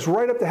took us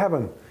right up to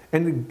heaven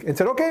and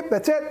said, okay,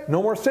 that's it.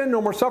 No more sin,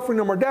 no more suffering,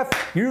 no more death.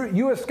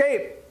 You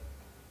escape.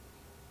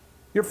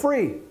 You're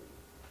free.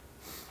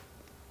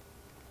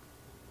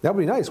 That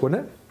would be nice,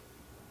 wouldn't it?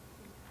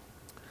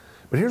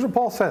 But here's what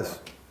Paul says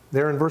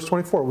there in verse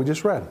 24 we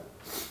just read.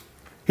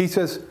 He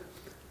says,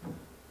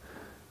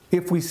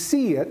 if we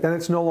see it, then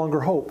it's no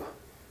longer hope.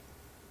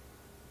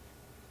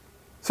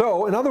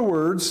 So, in other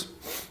words,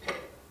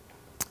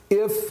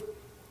 if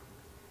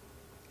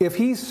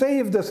He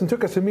saved us and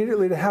took us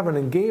immediately to heaven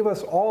and gave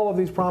us all of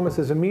these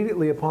promises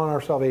immediately upon our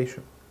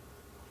salvation,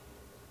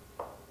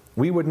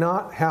 we would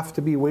not have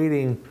to be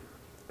waiting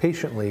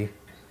patiently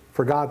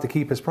for God to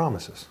keep His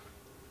promises.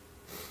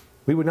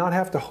 We would not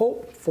have to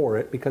hope for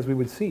it because we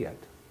would see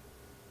it.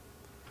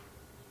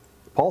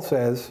 Paul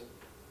says,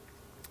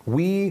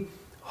 we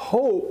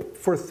hope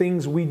for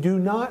things we do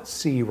not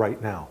see right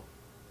now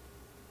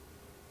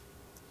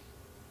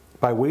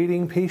by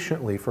waiting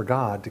patiently for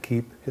God to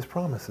keep His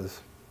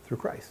promises through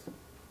Christ.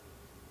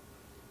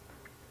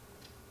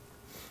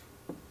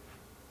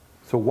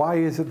 So why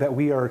is it that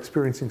we are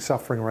experiencing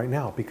suffering right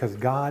now? Because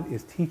God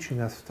is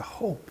teaching us to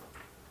hope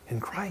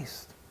in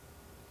Christ.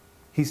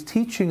 He's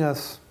teaching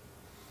us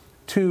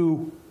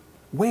to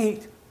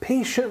wait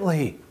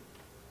patiently.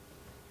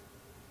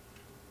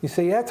 You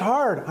say, yeah, it's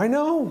hard. I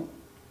know.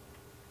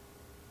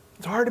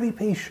 It's hard to be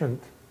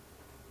patient.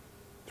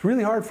 It's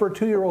really hard for a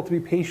 2-year-old to be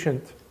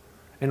patient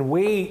and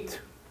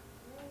wait,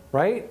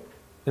 right?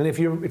 And if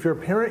you're a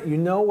parent, you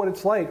know what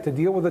it's like to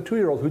deal with a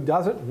 2-year-old who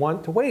doesn't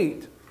want to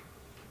wait.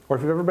 Or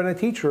if you've ever been a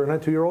teacher in a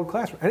 2-year-old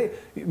classroom.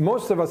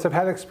 Most of us have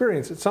had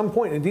experience at some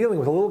point in dealing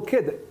with a little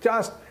kid that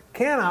just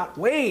cannot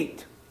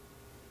wait.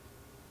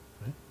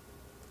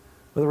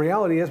 But the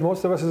reality is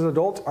most of us as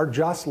adults are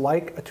just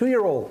like a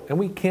 2-year-old, and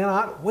we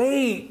cannot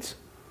wait.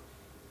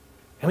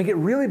 And we get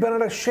really bent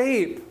out of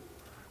shape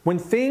when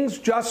things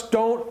just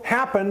don't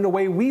happen the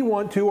way we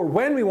want to or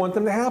when we want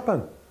them to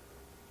happen.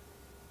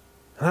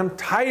 And I'm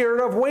tired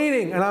of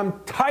waiting, and I'm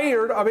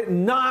tired of it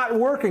not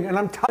working, and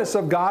I'm tired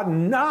of God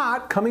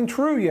not coming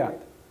true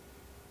yet.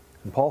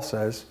 And Paul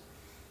says,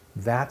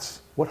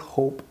 that's what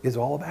hope is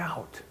all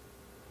about.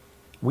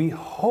 We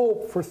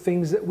hope for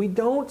things that we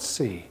don't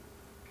see.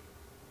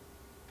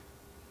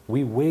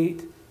 We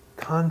wait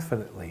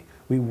confidently.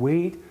 We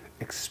wait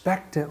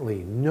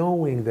expectantly,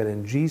 knowing that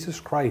in Jesus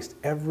Christ,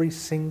 every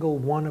single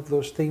one of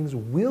those things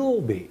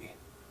will be.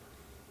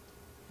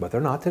 But they're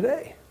not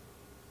today.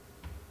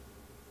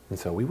 And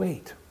so we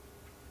wait.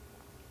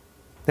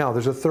 Now,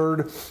 there's a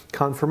third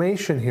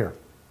confirmation here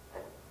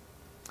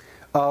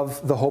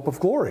of the hope of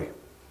glory.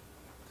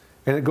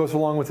 And it goes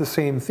along with the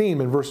same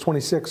theme in verse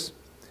 26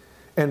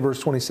 and verse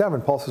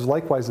 27. Paul says,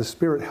 likewise, the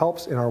Spirit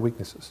helps in our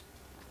weaknesses.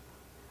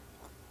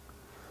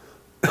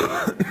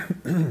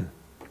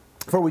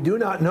 For we do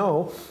not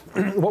know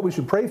what we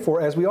should pray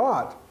for as we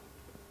ought.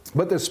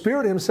 But the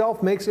Spirit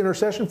Himself makes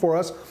intercession for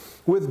us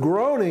with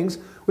groanings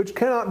which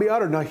cannot be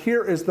uttered. Now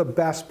here is the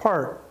best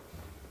part.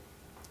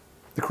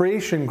 The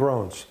creation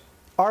groans.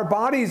 Our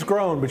bodies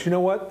groan, but you know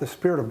what? The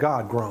Spirit of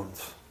God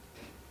groans.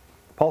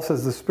 Paul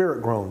says the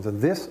Spirit groans,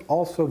 and this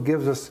also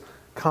gives us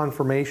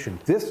confirmation.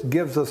 This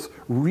gives us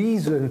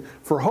reason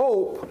for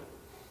hope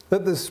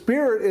that the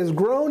Spirit is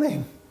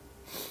groaning.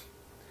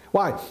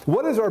 Why?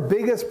 What is our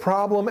biggest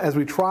problem as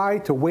we try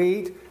to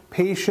wait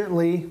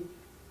patiently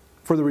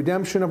for the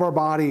redemption of our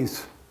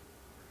bodies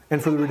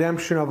and for the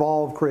redemption of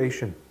all of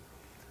creation?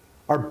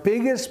 Our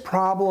biggest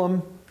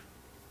problem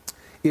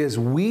is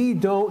we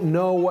don't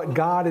know what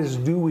God is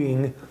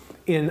doing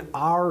in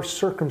our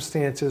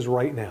circumstances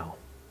right now.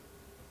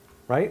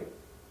 Right?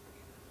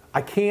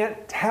 I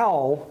can't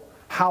tell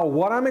how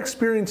what I'm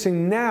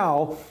experiencing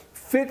now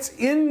fits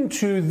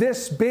into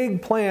this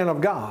big plan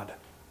of God.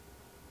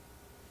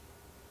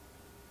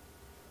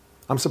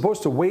 I'm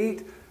supposed to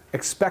wait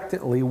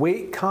expectantly,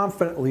 wait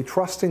confidently,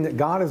 trusting that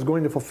God is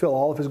going to fulfill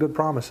all of His good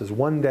promises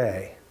one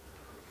day.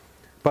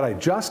 But I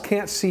just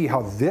can't see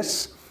how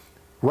this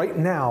right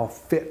now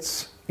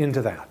fits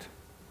into that.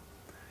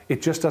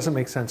 It just doesn't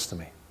make sense to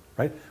me,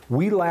 right?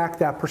 We lack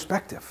that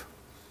perspective.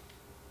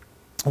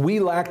 We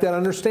lack that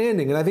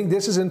understanding. And I think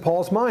this is in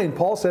Paul's mind.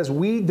 Paul says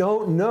we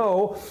don't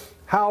know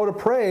how to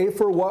pray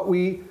for what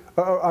we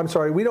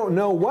don't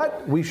know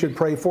what we should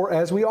pray for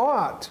as we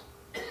ought.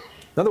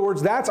 In other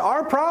words, that's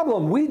our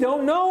problem. We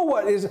don't know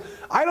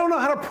I don't know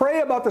how to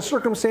pray about the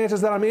circumstances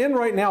that I'm in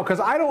right now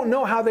because I don't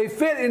know how they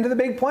fit into the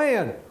big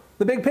plan,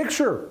 the big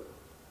picture.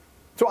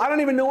 So I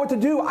don't even know what to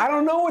do. I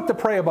don't know what to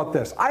pray about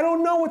this. I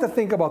don't know what to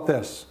think about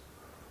this.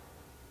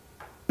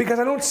 Because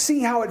I don't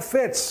see how it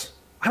fits.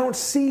 I don't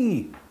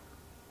see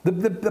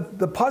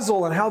the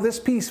puzzle and how this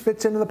piece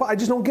fits into the puzzle. I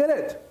just don't get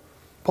it.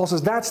 Paul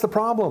says that's the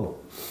problem.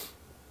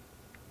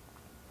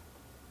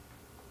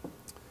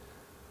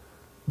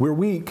 We're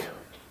weak.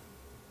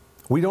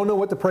 We don't know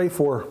what to pray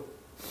for.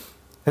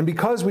 And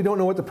because we don't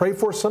know what to pray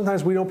for,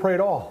 sometimes we don't pray at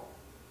all.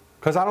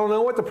 Because I don't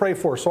know what to pray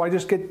for. So I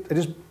can't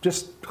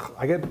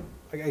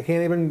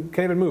even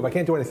move. I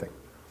can't do anything.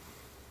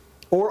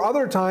 Or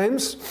other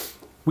times,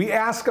 we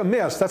ask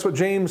amiss. That's what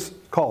James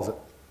calls it.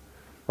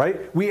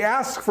 Right? We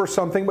ask for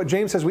something, but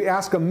James says we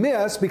ask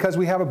amiss because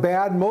we have a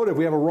bad motive.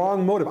 We have a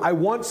wrong motive. I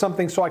want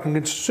something so I can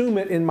consume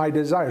it in my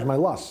desires, my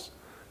lusts,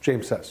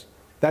 James says.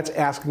 That's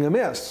asking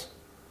amiss.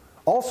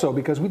 Also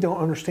because we don't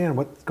understand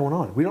what's going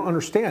on. We don't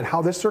understand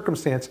how this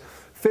circumstance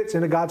fits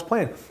into God's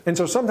plan. And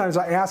so sometimes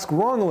I ask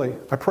wrongly.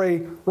 I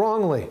pray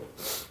wrongly.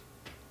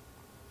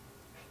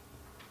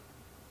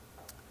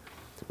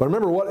 But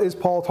remember, what is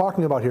Paul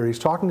talking about here? He's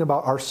talking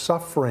about our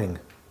suffering.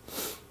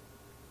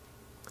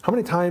 How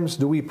many times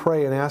do we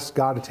pray and ask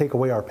God to take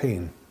away our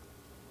pain?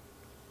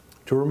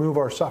 To remove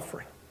our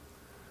suffering?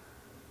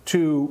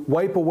 To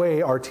wipe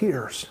away our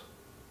tears?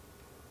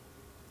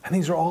 And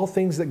these are all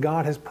things that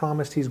God has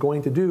promised He's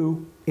going to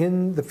do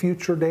in the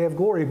future day of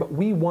glory, but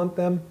we want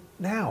them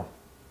now.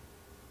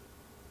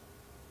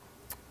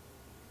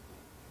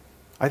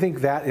 I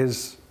think that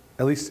is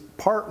at least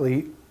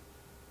partly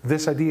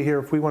this idea here.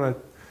 If we want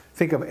to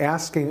think of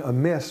asking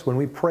amiss when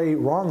we pray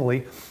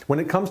wrongly, when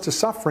it comes to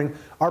suffering,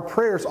 our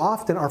prayers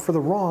often are for the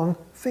wrong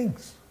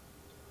things.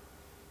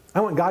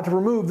 I want God to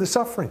remove the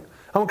suffering.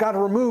 I want God to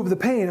remove the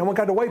pain. I want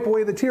God to wipe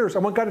away the tears. I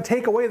want God to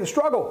take away the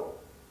struggle.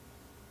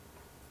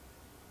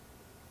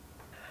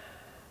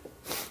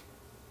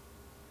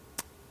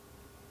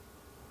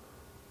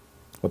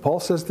 But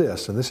Paul says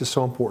this, and this is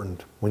so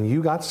important. When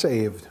you got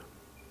saved,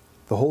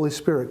 the Holy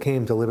Spirit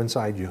came to live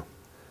inside you.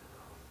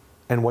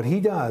 And what He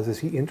does is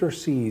He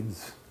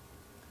intercedes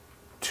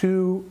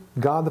to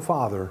God the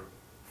Father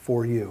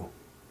for you.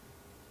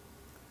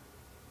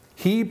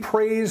 He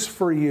prays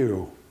for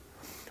you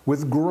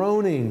with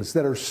groanings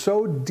that are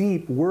so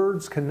deep,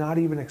 words cannot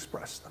even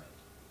express them.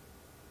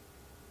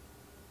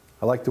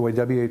 I like the way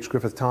W.H.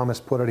 Griffith Thomas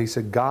put it. He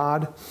said,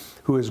 God,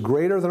 who is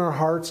greater than our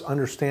hearts,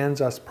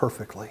 understands us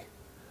perfectly.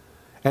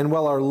 And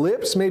while our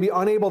lips may be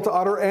unable to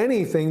utter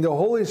anything, the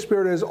Holy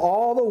Spirit is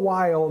all the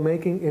while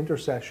making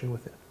intercession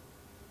within.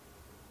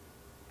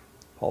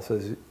 Paul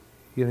says,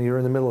 you're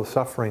in the middle of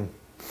suffering.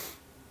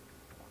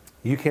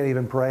 You can't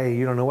even pray.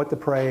 You don't know what to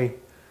pray.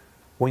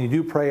 When you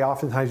do pray,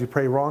 oftentimes you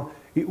pray wrong.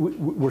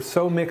 We're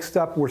so mixed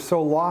up. We're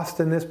so lost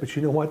in this. But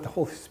you know what? The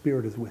Holy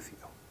Spirit is with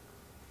you.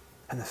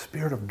 And the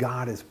Spirit of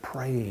God is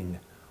praying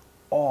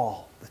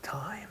all the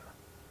time.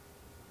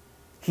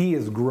 He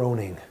is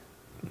groaning.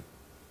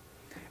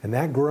 And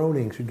that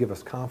groaning should give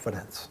us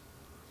confidence.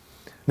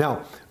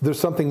 Now, there's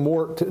something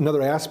more,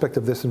 another aspect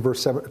of this in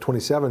verse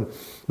 27,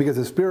 because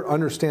the Spirit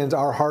understands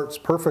our hearts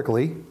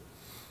perfectly.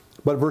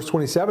 But verse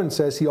 27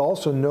 says He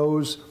also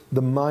knows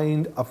the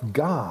mind of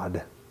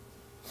God.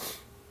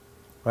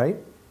 Right?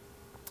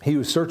 He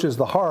who searches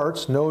the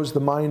hearts knows the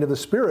mind of the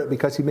Spirit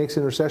because He makes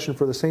intercession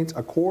for the saints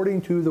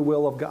according to the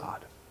will of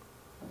God.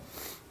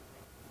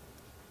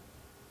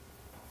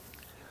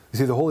 You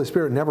see, the Holy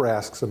Spirit never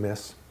asks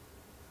amiss.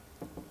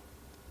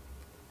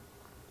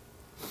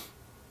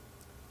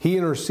 He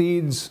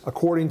intercedes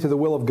according to the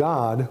will of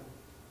God.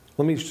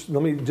 Let me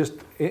just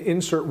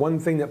insert one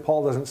thing that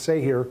Paul doesn't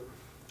say here.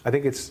 I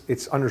think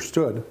it's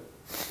understood.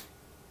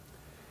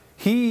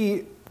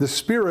 He, the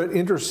Spirit,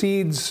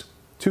 intercedes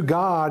to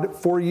God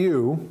for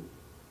you.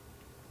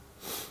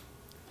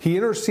 He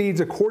intercedes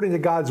according to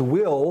God's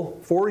will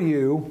for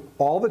you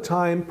all the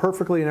time,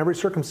 perfectly in every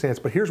circumstance.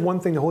 But here's one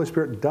thing the Holy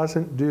Spirit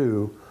doesn't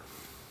do,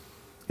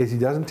 is He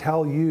doesn't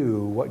tell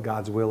you what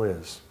God's will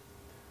is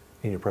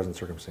in your present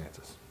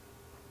circumstances.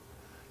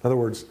 In other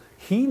words,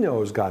 He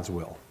knows God's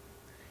will.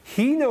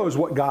 He knows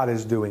what God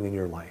is doing in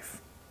your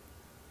life.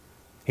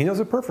 He knows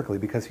it perfectly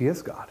because He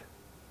is God.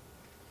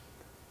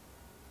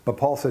 But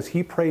Paul says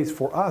He prays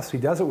for us. He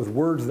does it with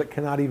words that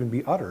cannot even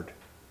be uttered.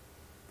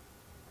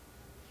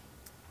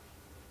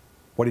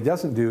 What He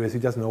doesn't do is He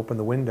doesn't open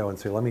the window and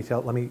say, let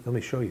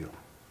me show you.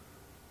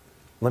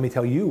 Let me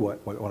tell you what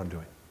I'm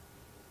doing.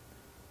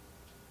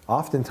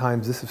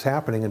 Oftentimes this is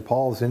happening, and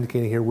Paul is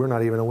indicating here we're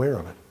not even aware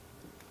of it.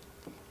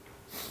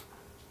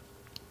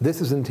 This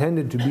is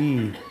intended to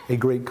be a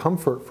great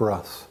comfort for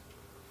us.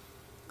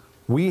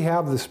 We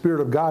have the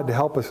Spirit of God to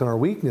help us in our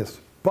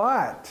weakness,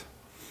 but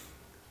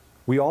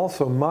we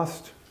also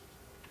must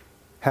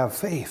have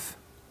faith.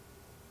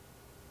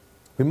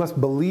 We must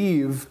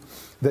believe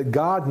that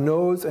God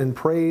knows and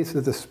prays,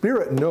 that the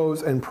Spirit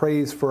knows and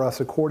prays for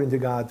us according to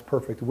God's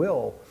perfect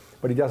will,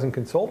 but He doesn't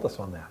consult us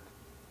on that.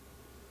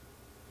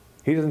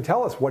 He doesn't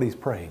tell us what He's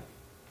praying.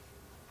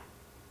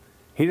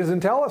 He doesn't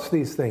tell us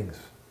these things.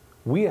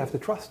 We have to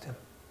trust Him.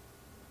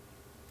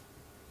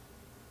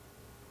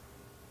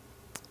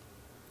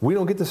 We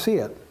don't get to see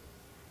it.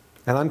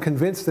 And I'm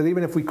convinced that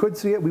even if we could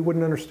see it, we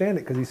wouldn't understand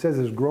it, because he says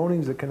there's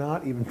groanings that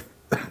cannot even,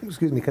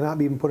 cannot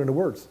be even put into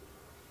words.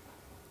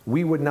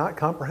 We would not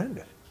comprehend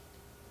it.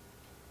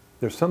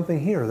 There's something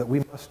here that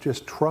we must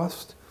just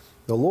trust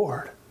the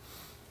Lord.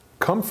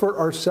 Comfort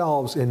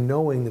ourselves in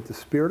knowing that the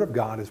Spirit of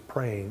God is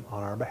praying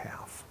on our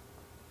behalf.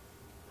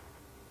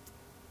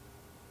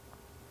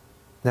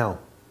 Now,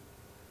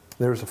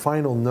 there's a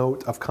final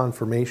note of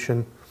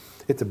confirmation.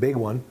 It's a big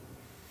one.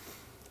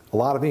 A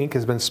lot of ink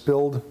has been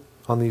spilled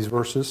on these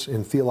verses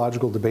in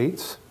theological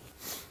debates.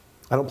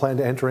 I don't plan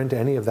to enter into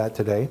any of that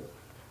today,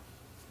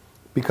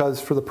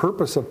 because for the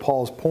purpose of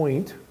Paul's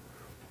point,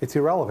 it's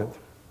irrelevant.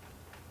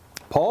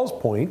 Paul's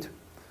point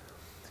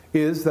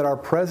is that our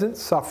present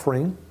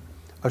suffering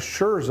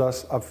assures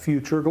us of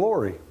future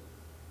glory.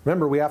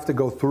 Remember, we have to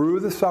go through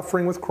the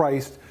suffering with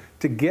Christ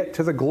to get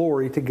to the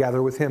glory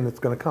together with Him that's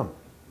going to come.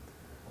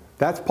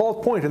 That's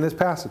Paul's point in this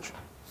passage.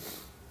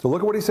 So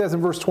look at what he says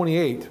in verse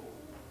 28,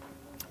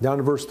 down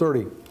to verse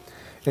 30.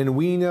 And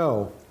we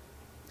know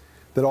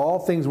that all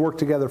things work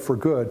together for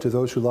good to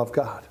those who love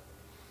God,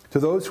 to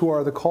those who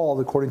are the called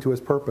according to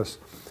His purpose,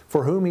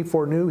 for whom He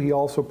foreknew, He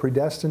also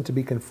predestined to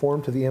be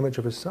conformed to the image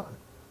of His Son,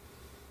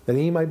 that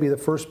He might be the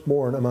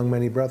firstborn among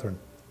many brethren.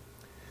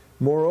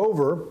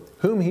 Moreover,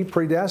 whom He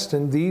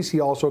predestined, these He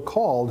also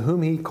called.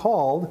 Whom He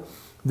called,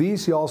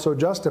 these He also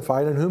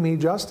justified. And whom He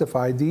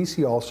justified, these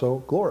He also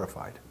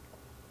glorified.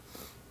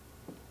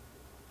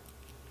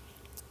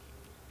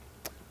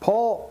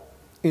 Paul,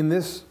 in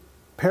this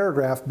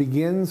paragraph,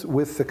 begins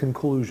with the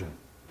conclusion.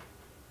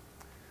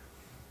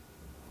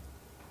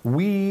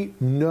 We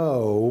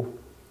know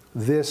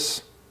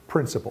this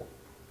principle.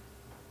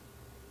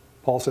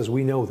 Paul says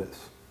we know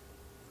this.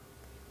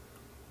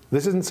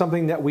 This isn't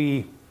something that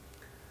we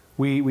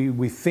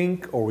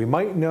think, or we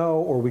might know,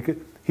 or we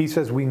could. He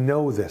says we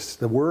know this.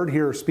 The word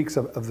here speaks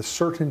of the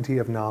certainty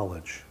of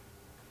knowledge.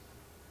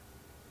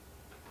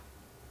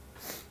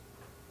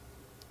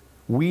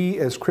 We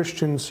as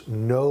Christians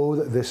know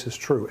that this is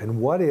true. And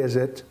what is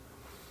it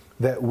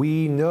that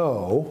we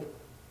know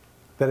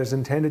that is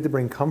intended to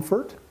bring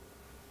comfort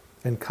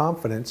and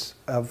confidence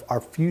of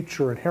our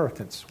future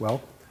inheritance?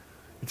 Well,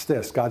 it's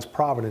this: God's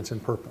providence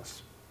and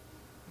purpose.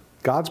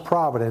 God's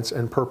providence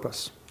and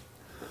purpose.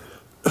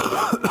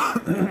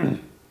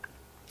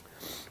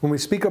 When we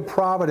speak of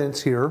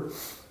providence here,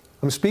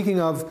 I'm speaking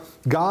of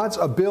God's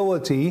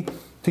ability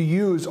to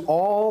use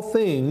all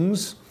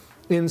things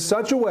in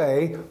such a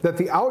way that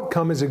the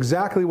outcome is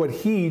exactly what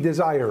He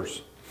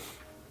desires.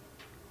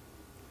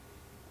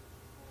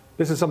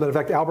 This is something, in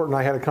fact, Albert and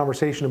I had a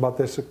conversation about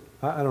this,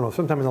 I don't know,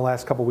 sometime in the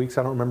last couple of weeks.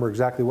 I don't remember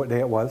exactly what day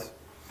it was.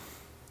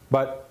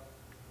 But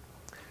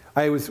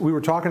we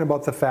were talking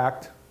about the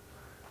fact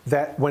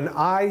that when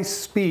I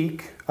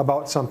speak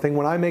about something,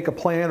 when I make a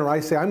plan or I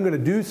say I'm going to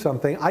do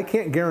something, I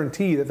can't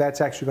guarantee that that's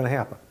actually going to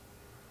happen.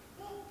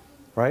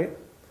 Right?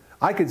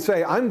 I could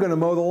say I'm going to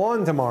mow the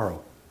lawn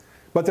tomorrow.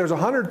 But there's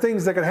 100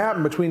 things that could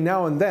happen between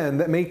now and then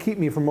that may keep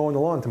me from mowing the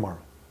lawn tomorrow.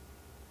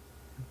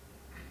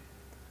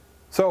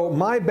 So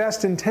my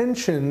best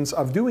intentions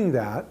of doing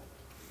that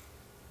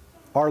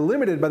are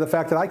limited by the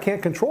fact that I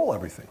can't control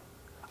everything.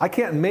 I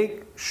can't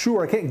make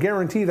sure, I can't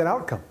guarantee that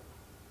outcome.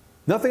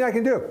 Nothing I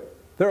can do.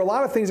 There are a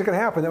lot of things that can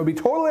happen that would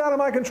be totally out of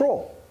my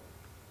control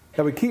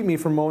that would keep me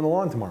from mowing the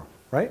lawn tomorrow,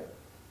 right?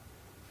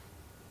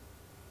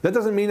 That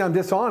doesn't mean I'm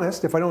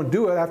dishonest if I don't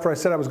do it after I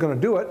said I was going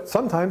to do it.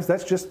 Sometimes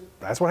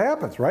that's what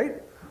happens,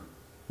 right?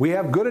 We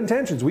have good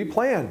intentions, we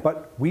plan,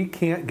 but we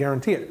can't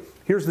guarantee it.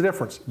 Here's the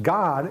difference.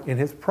 God, in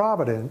His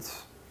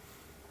providence,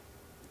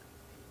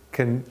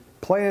 can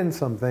plan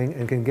something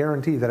and can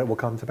guarantee that it will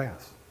come to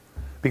pass.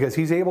 Because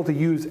He's able to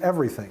use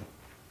everything.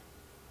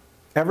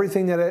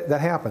 Everything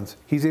that happens,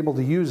 He's able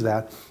to use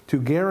that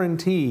to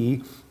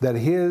guarantee that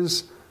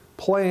His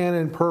plan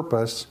and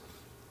purpose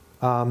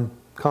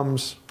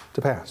comes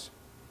to pass.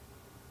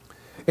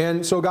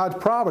 And so God's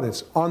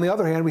providence. On the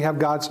other hand, we have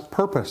God's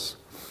purpose.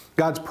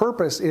 God's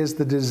purpose is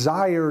the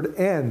desired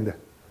end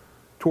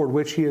toward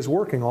which He is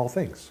working all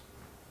things.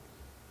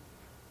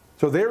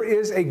 So there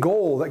is a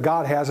goal that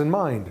God has in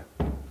mind.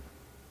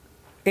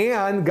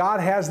 And God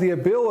has the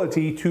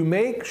ability to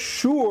make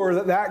sure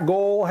that that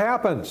goal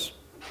happens.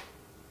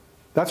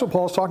 That's what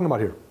Paul's talking about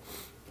here.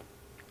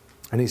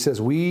 And he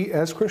says, we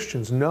as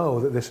Christians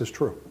know that this is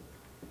true.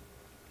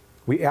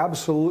 We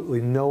absolutely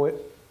know it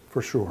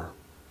for sure.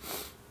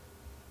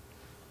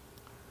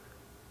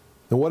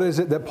 And what is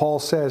it that Paul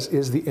says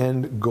is the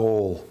end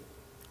goal?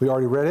 We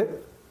already read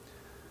it.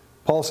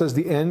 Paul says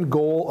the end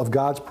goal of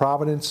God's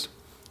providence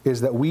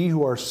is that we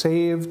who are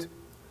saved,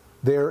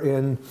 there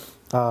in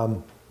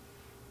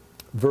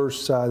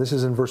this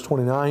is in verse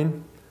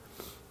 29,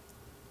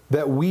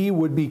 that we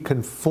would be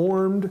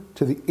conformed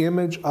to the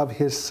image of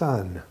His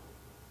Son,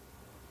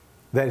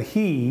 that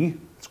He,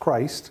 it's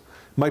Christ,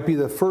 might be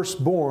the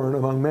firstborn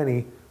among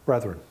many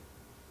brethren.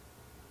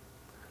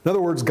 In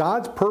other words,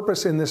 God's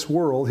purpose in this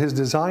world, His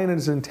design and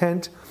His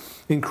intent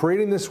in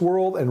creating this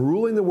world and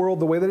ruling the world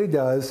the way that He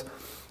does,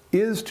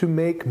 is to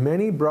make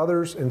many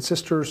brothers and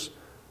sisters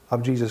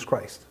of Jesus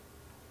Christ.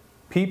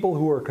 People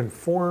who are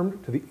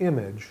conformed to the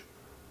image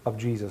of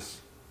Jesus,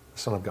 the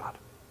Son of God.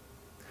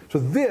 So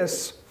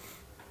this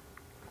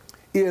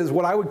is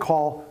what I would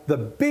call the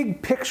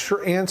big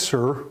picture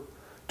answer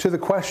to the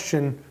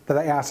question that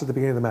I asked at the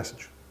beginning of the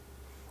message.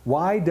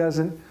 Why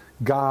didn't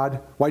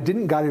God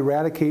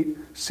eradicate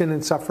sin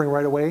and suffering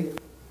right away?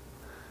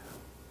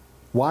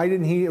 Why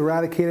didn't he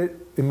eradicate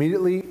it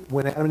immediately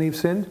when Adam and Eve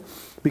sinned?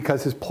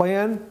 Because his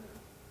plan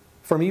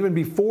from even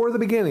before the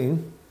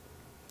beginning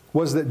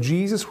was that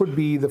Jesus would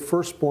be the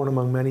firstborn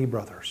among many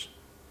brothers.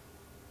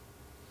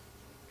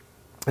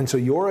 And so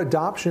your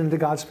adoption into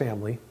God's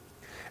family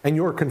and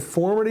your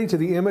conformity to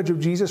the image of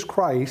Jesus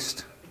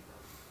Christ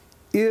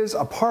is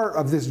a part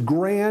of this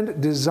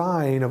grand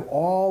design of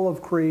all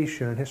of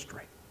creation and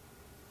history.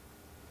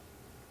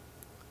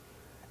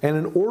 And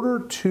in order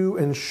to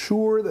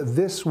ensure that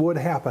this would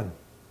happen,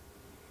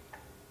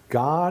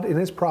 God in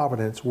His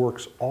providence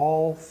works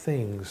all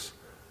things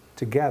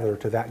together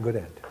to that good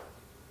end.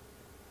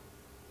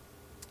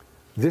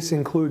 This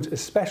includes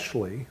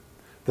especially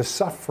the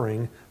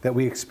suffering that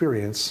we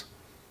experience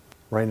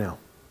right now.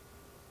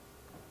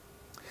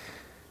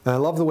 And I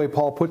love the way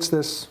Paul puts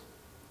this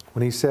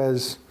when he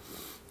says,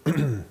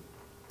 in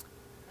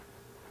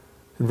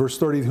verse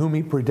 30, whom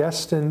he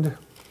predestined,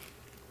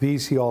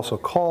 these he also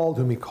called.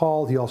 Whom he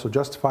called, he also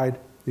justified.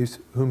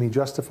 Whom he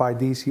justified,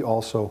 these he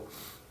also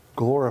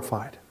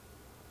glorified.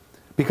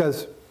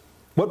 Because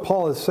what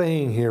Paul is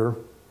saying here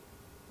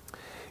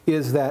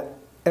is that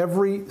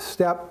every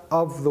step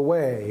of the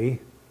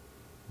way,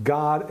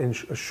 God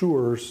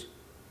assures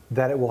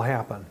that it will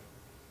happen.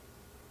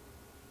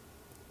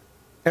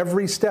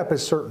 Every step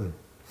is certain.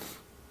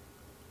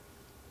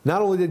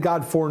 Not only did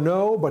God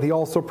foreknow, but He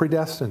also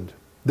predestined.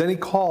 Then He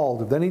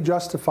called, then He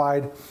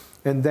justified,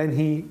 and then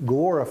He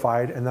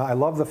glorified. And I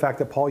love the fact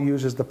that Paul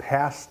uses the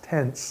past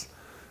tense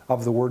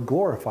of the word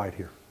glorified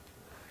here.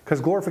 Because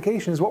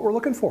glorification is what we're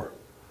looking for.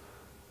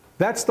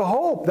 That's the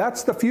hope.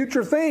 That's the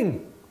future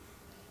thing.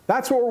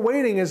 That's what we're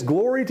waiting, is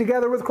glory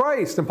together with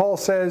Christ. And Paul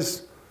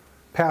says,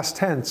 past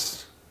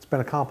tense, it's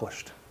been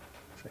accomplished.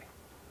 See?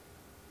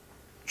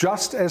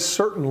 Just as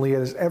certainly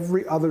as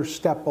every other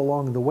step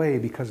along the way,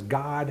 because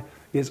God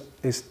is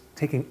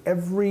taking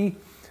every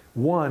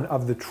one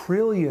of the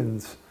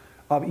trillions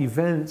of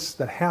events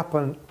that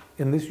happen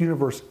in this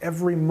universe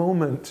every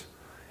moment,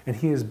 and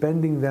He is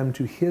bending them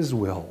to His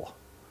will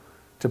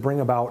to bring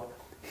about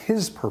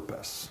His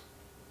purpose.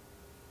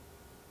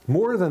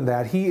 More than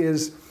that, He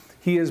is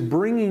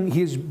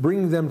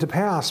bringing them to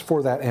pass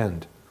for that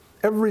end.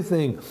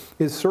 Everything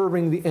is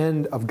serving the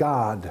end of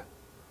God.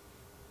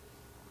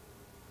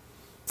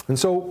 And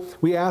so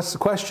we ask the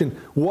question,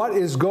 what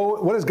is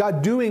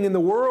God doing in the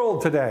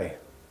world today?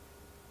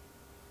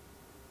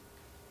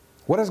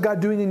 What is God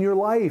doing in your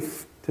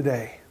life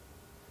today?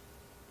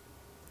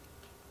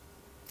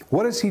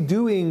 What is He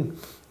doing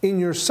in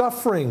your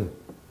suffering?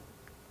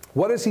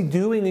 What is He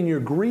doing in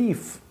your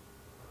grief?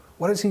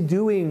 What is He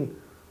doing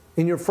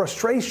in your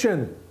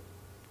frustration?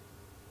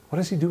 What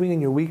is He doing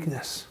in your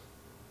weakness?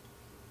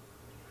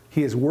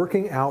 He is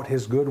working out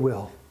His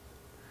goodwill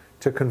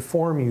to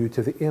conform you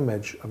to the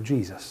image of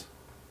Jesus.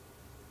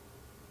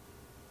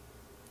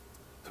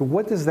 So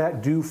what does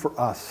that do for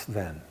us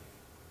then?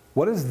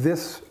 What does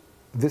this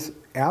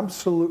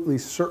absolutely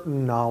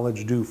certain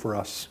knowledge do for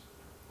us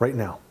right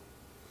now?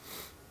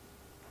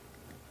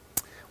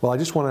 Well, I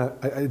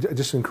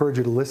just encourage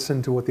you to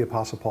listen to what the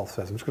Apostle Paul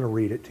says. I'm just going to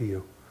read it to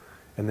you,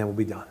 and then we'll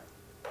be done.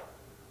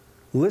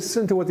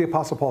 Listen to what the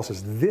Apostle Paul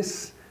says.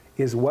 This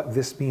is what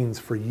this means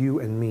for you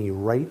and me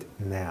right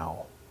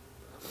now.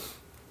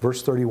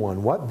 Verse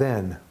 31, what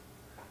then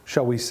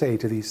shall we say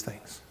to these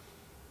things?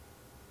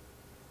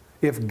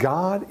 If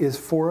God is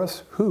for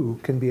us, who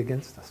can be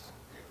against us?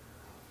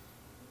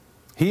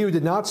 He who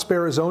did not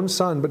spare His own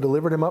Son, but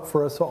delivered Him up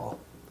for us all,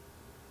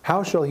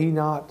 how shall He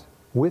not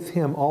with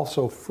Him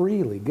also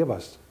freely give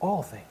us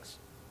all things?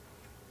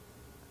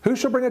 Who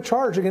shall bring a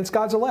charge against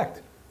God's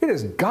elect? It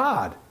is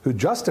God who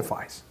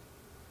justifies.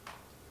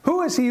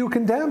 Who is he who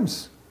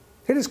condemns?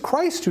 It is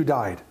Christ who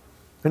died,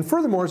 and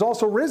furthermore is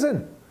also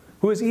risen,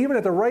 who is even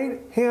at the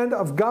right hand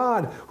of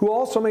God, who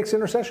also makes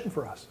intercession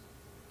for us.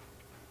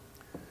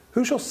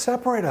 Who shall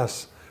separate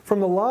us from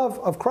the love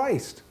of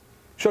Christ?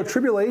 Shall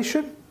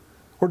tribulation,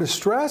 or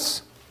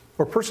distress,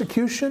 or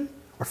persecution,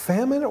 or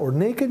famine, or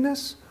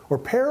nakedness, or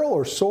peril,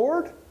 or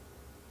sword?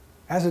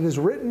 As it is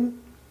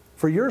written,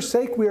 for your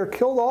sake we are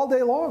killed all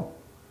day long.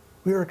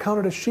 We are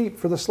accounted as sheep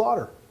for the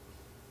slaughter.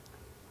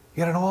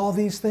 Yet in all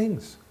these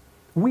things,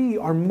 we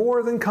are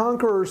more than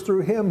conquerors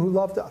through Him who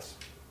loved us.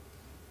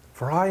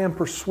 For I am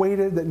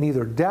persuaded that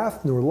neither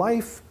death, nor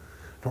life,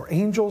 nor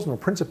angels, nor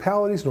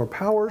principalities, nor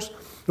powers,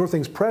 nor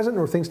things present,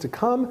 nor things to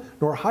come,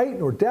 nor height,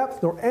 nor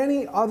depth, nor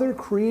any other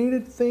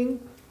created thing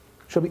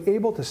shall be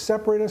able to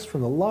separate us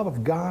from the love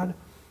of God,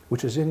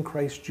 which is in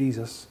Christ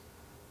Jesus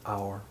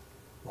our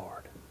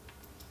Lord.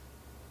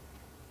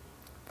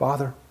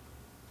 Father,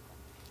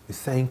 we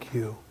thank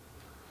You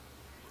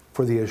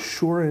for the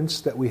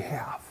assurance that we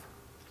have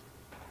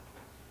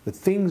that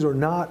things are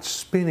not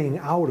spinning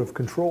out of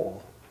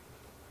control,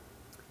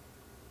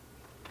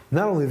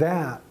 Not only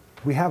that,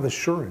 we have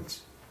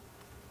assurance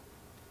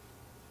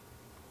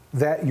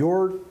that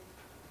your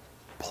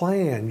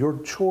plan, your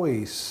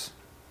choice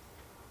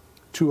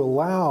to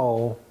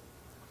allow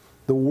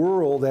the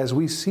world as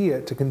we see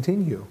it to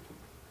continue,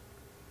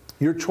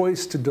 your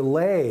choice to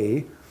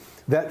delay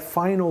that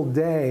final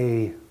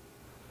day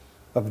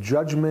of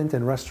judgment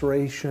and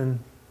restoration,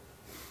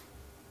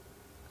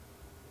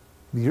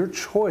 your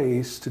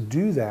choice to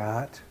do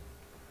that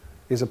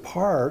is a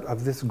part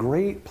of this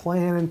great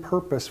plan and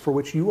purpose for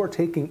which you are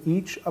taking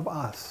each of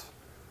us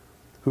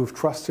who have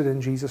trusted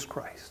in Jesus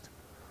Christ.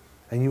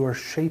 And you are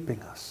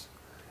shaping us,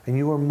 and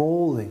you are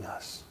molding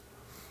us,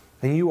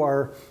 and you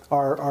are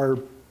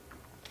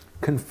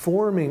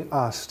conforming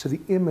us to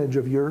the image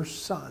of your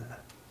Son,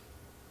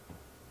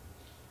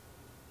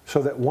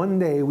 so that one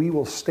day we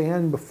will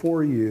stand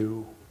before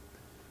you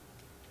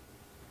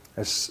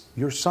as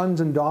your sons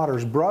and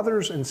daughters,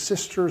 brothers and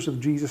sisters of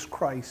Jesus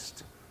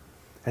Christ,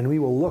 and we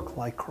will look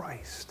like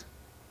Christ.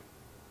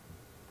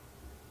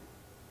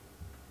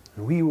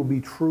 And we will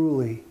be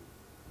truly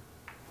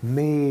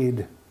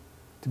made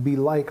to be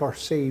like our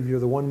Savior,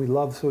 the one we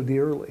love so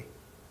dearly,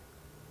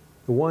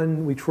 the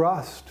one we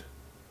trust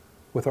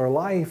with our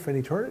life and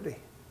eternity.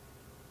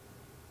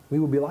 We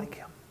will be like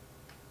Him.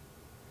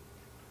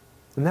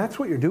 And that's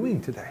what you're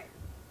doing today.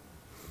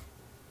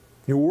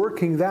 You're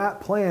working that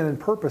plan and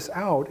purpose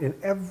out in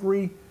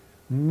every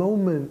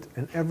moment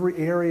and every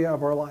area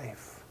of our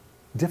life,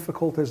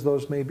 difficult as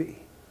those may be,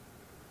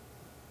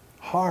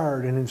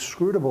 hard and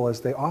inscrutable as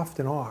they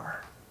often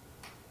are.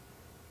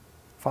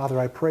 Father,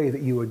 I pray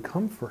that you would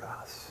comfort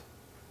us.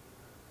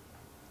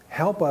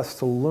 Help us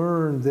to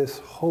learn this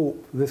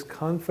hope, this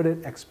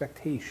confident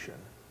expectation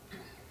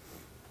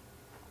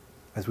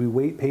as we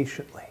wait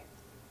patiently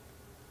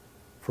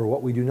for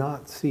what we do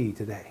not see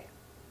today.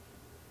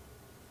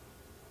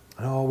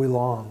 And oh, we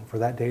long for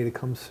that day to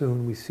come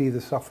soon. We see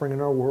the suffering in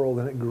our world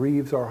and it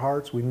grieves our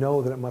hearts. We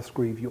know that it must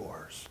grieve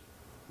yours.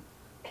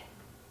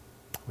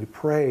 We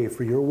pray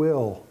for your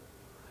will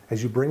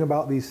as you bring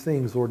about these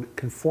things. Lord,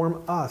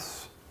 conform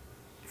us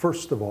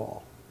first of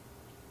all.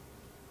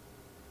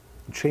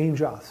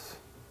 Change us.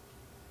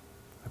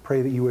 I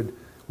pray that you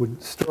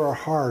would stir our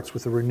hearts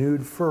with a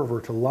renewed fervor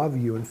to love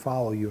you and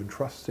follow you and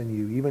trust in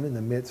you, even in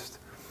the midst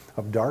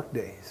of dark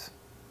days,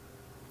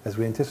 as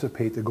we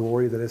anticipate the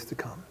glory that is to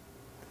come.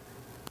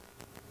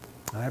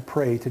 And I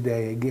pray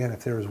today, again,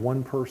 if there is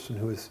one person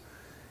who is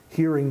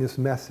hearing this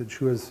message,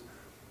 who has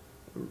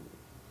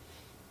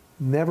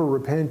never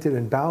repented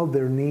and bowed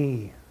their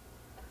knee,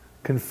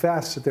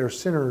 confessed that they're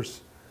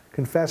sinners,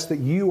 confess that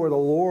you are the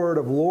Lord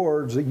of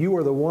Lords, that you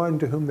are the one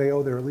to whom they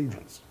owe their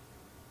allegiance.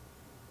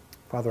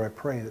 Father, I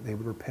pray that they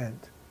would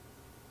repent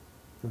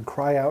and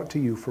cry out to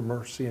you for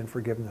mercy and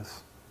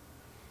forgiveness.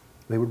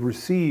 They would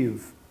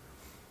receive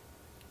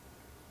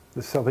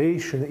the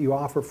salvation that you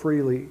offer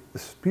freely, the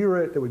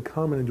Spirit that would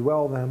come and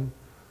indwell them,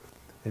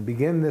 and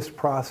begin this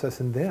process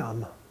in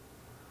them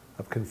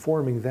of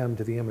conforming them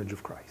to the image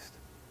of Christ.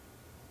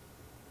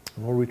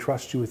 And Lord, we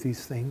trust you with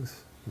these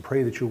things and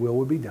pray that your will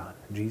would be done.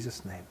 In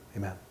Jesus' name,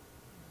 amen.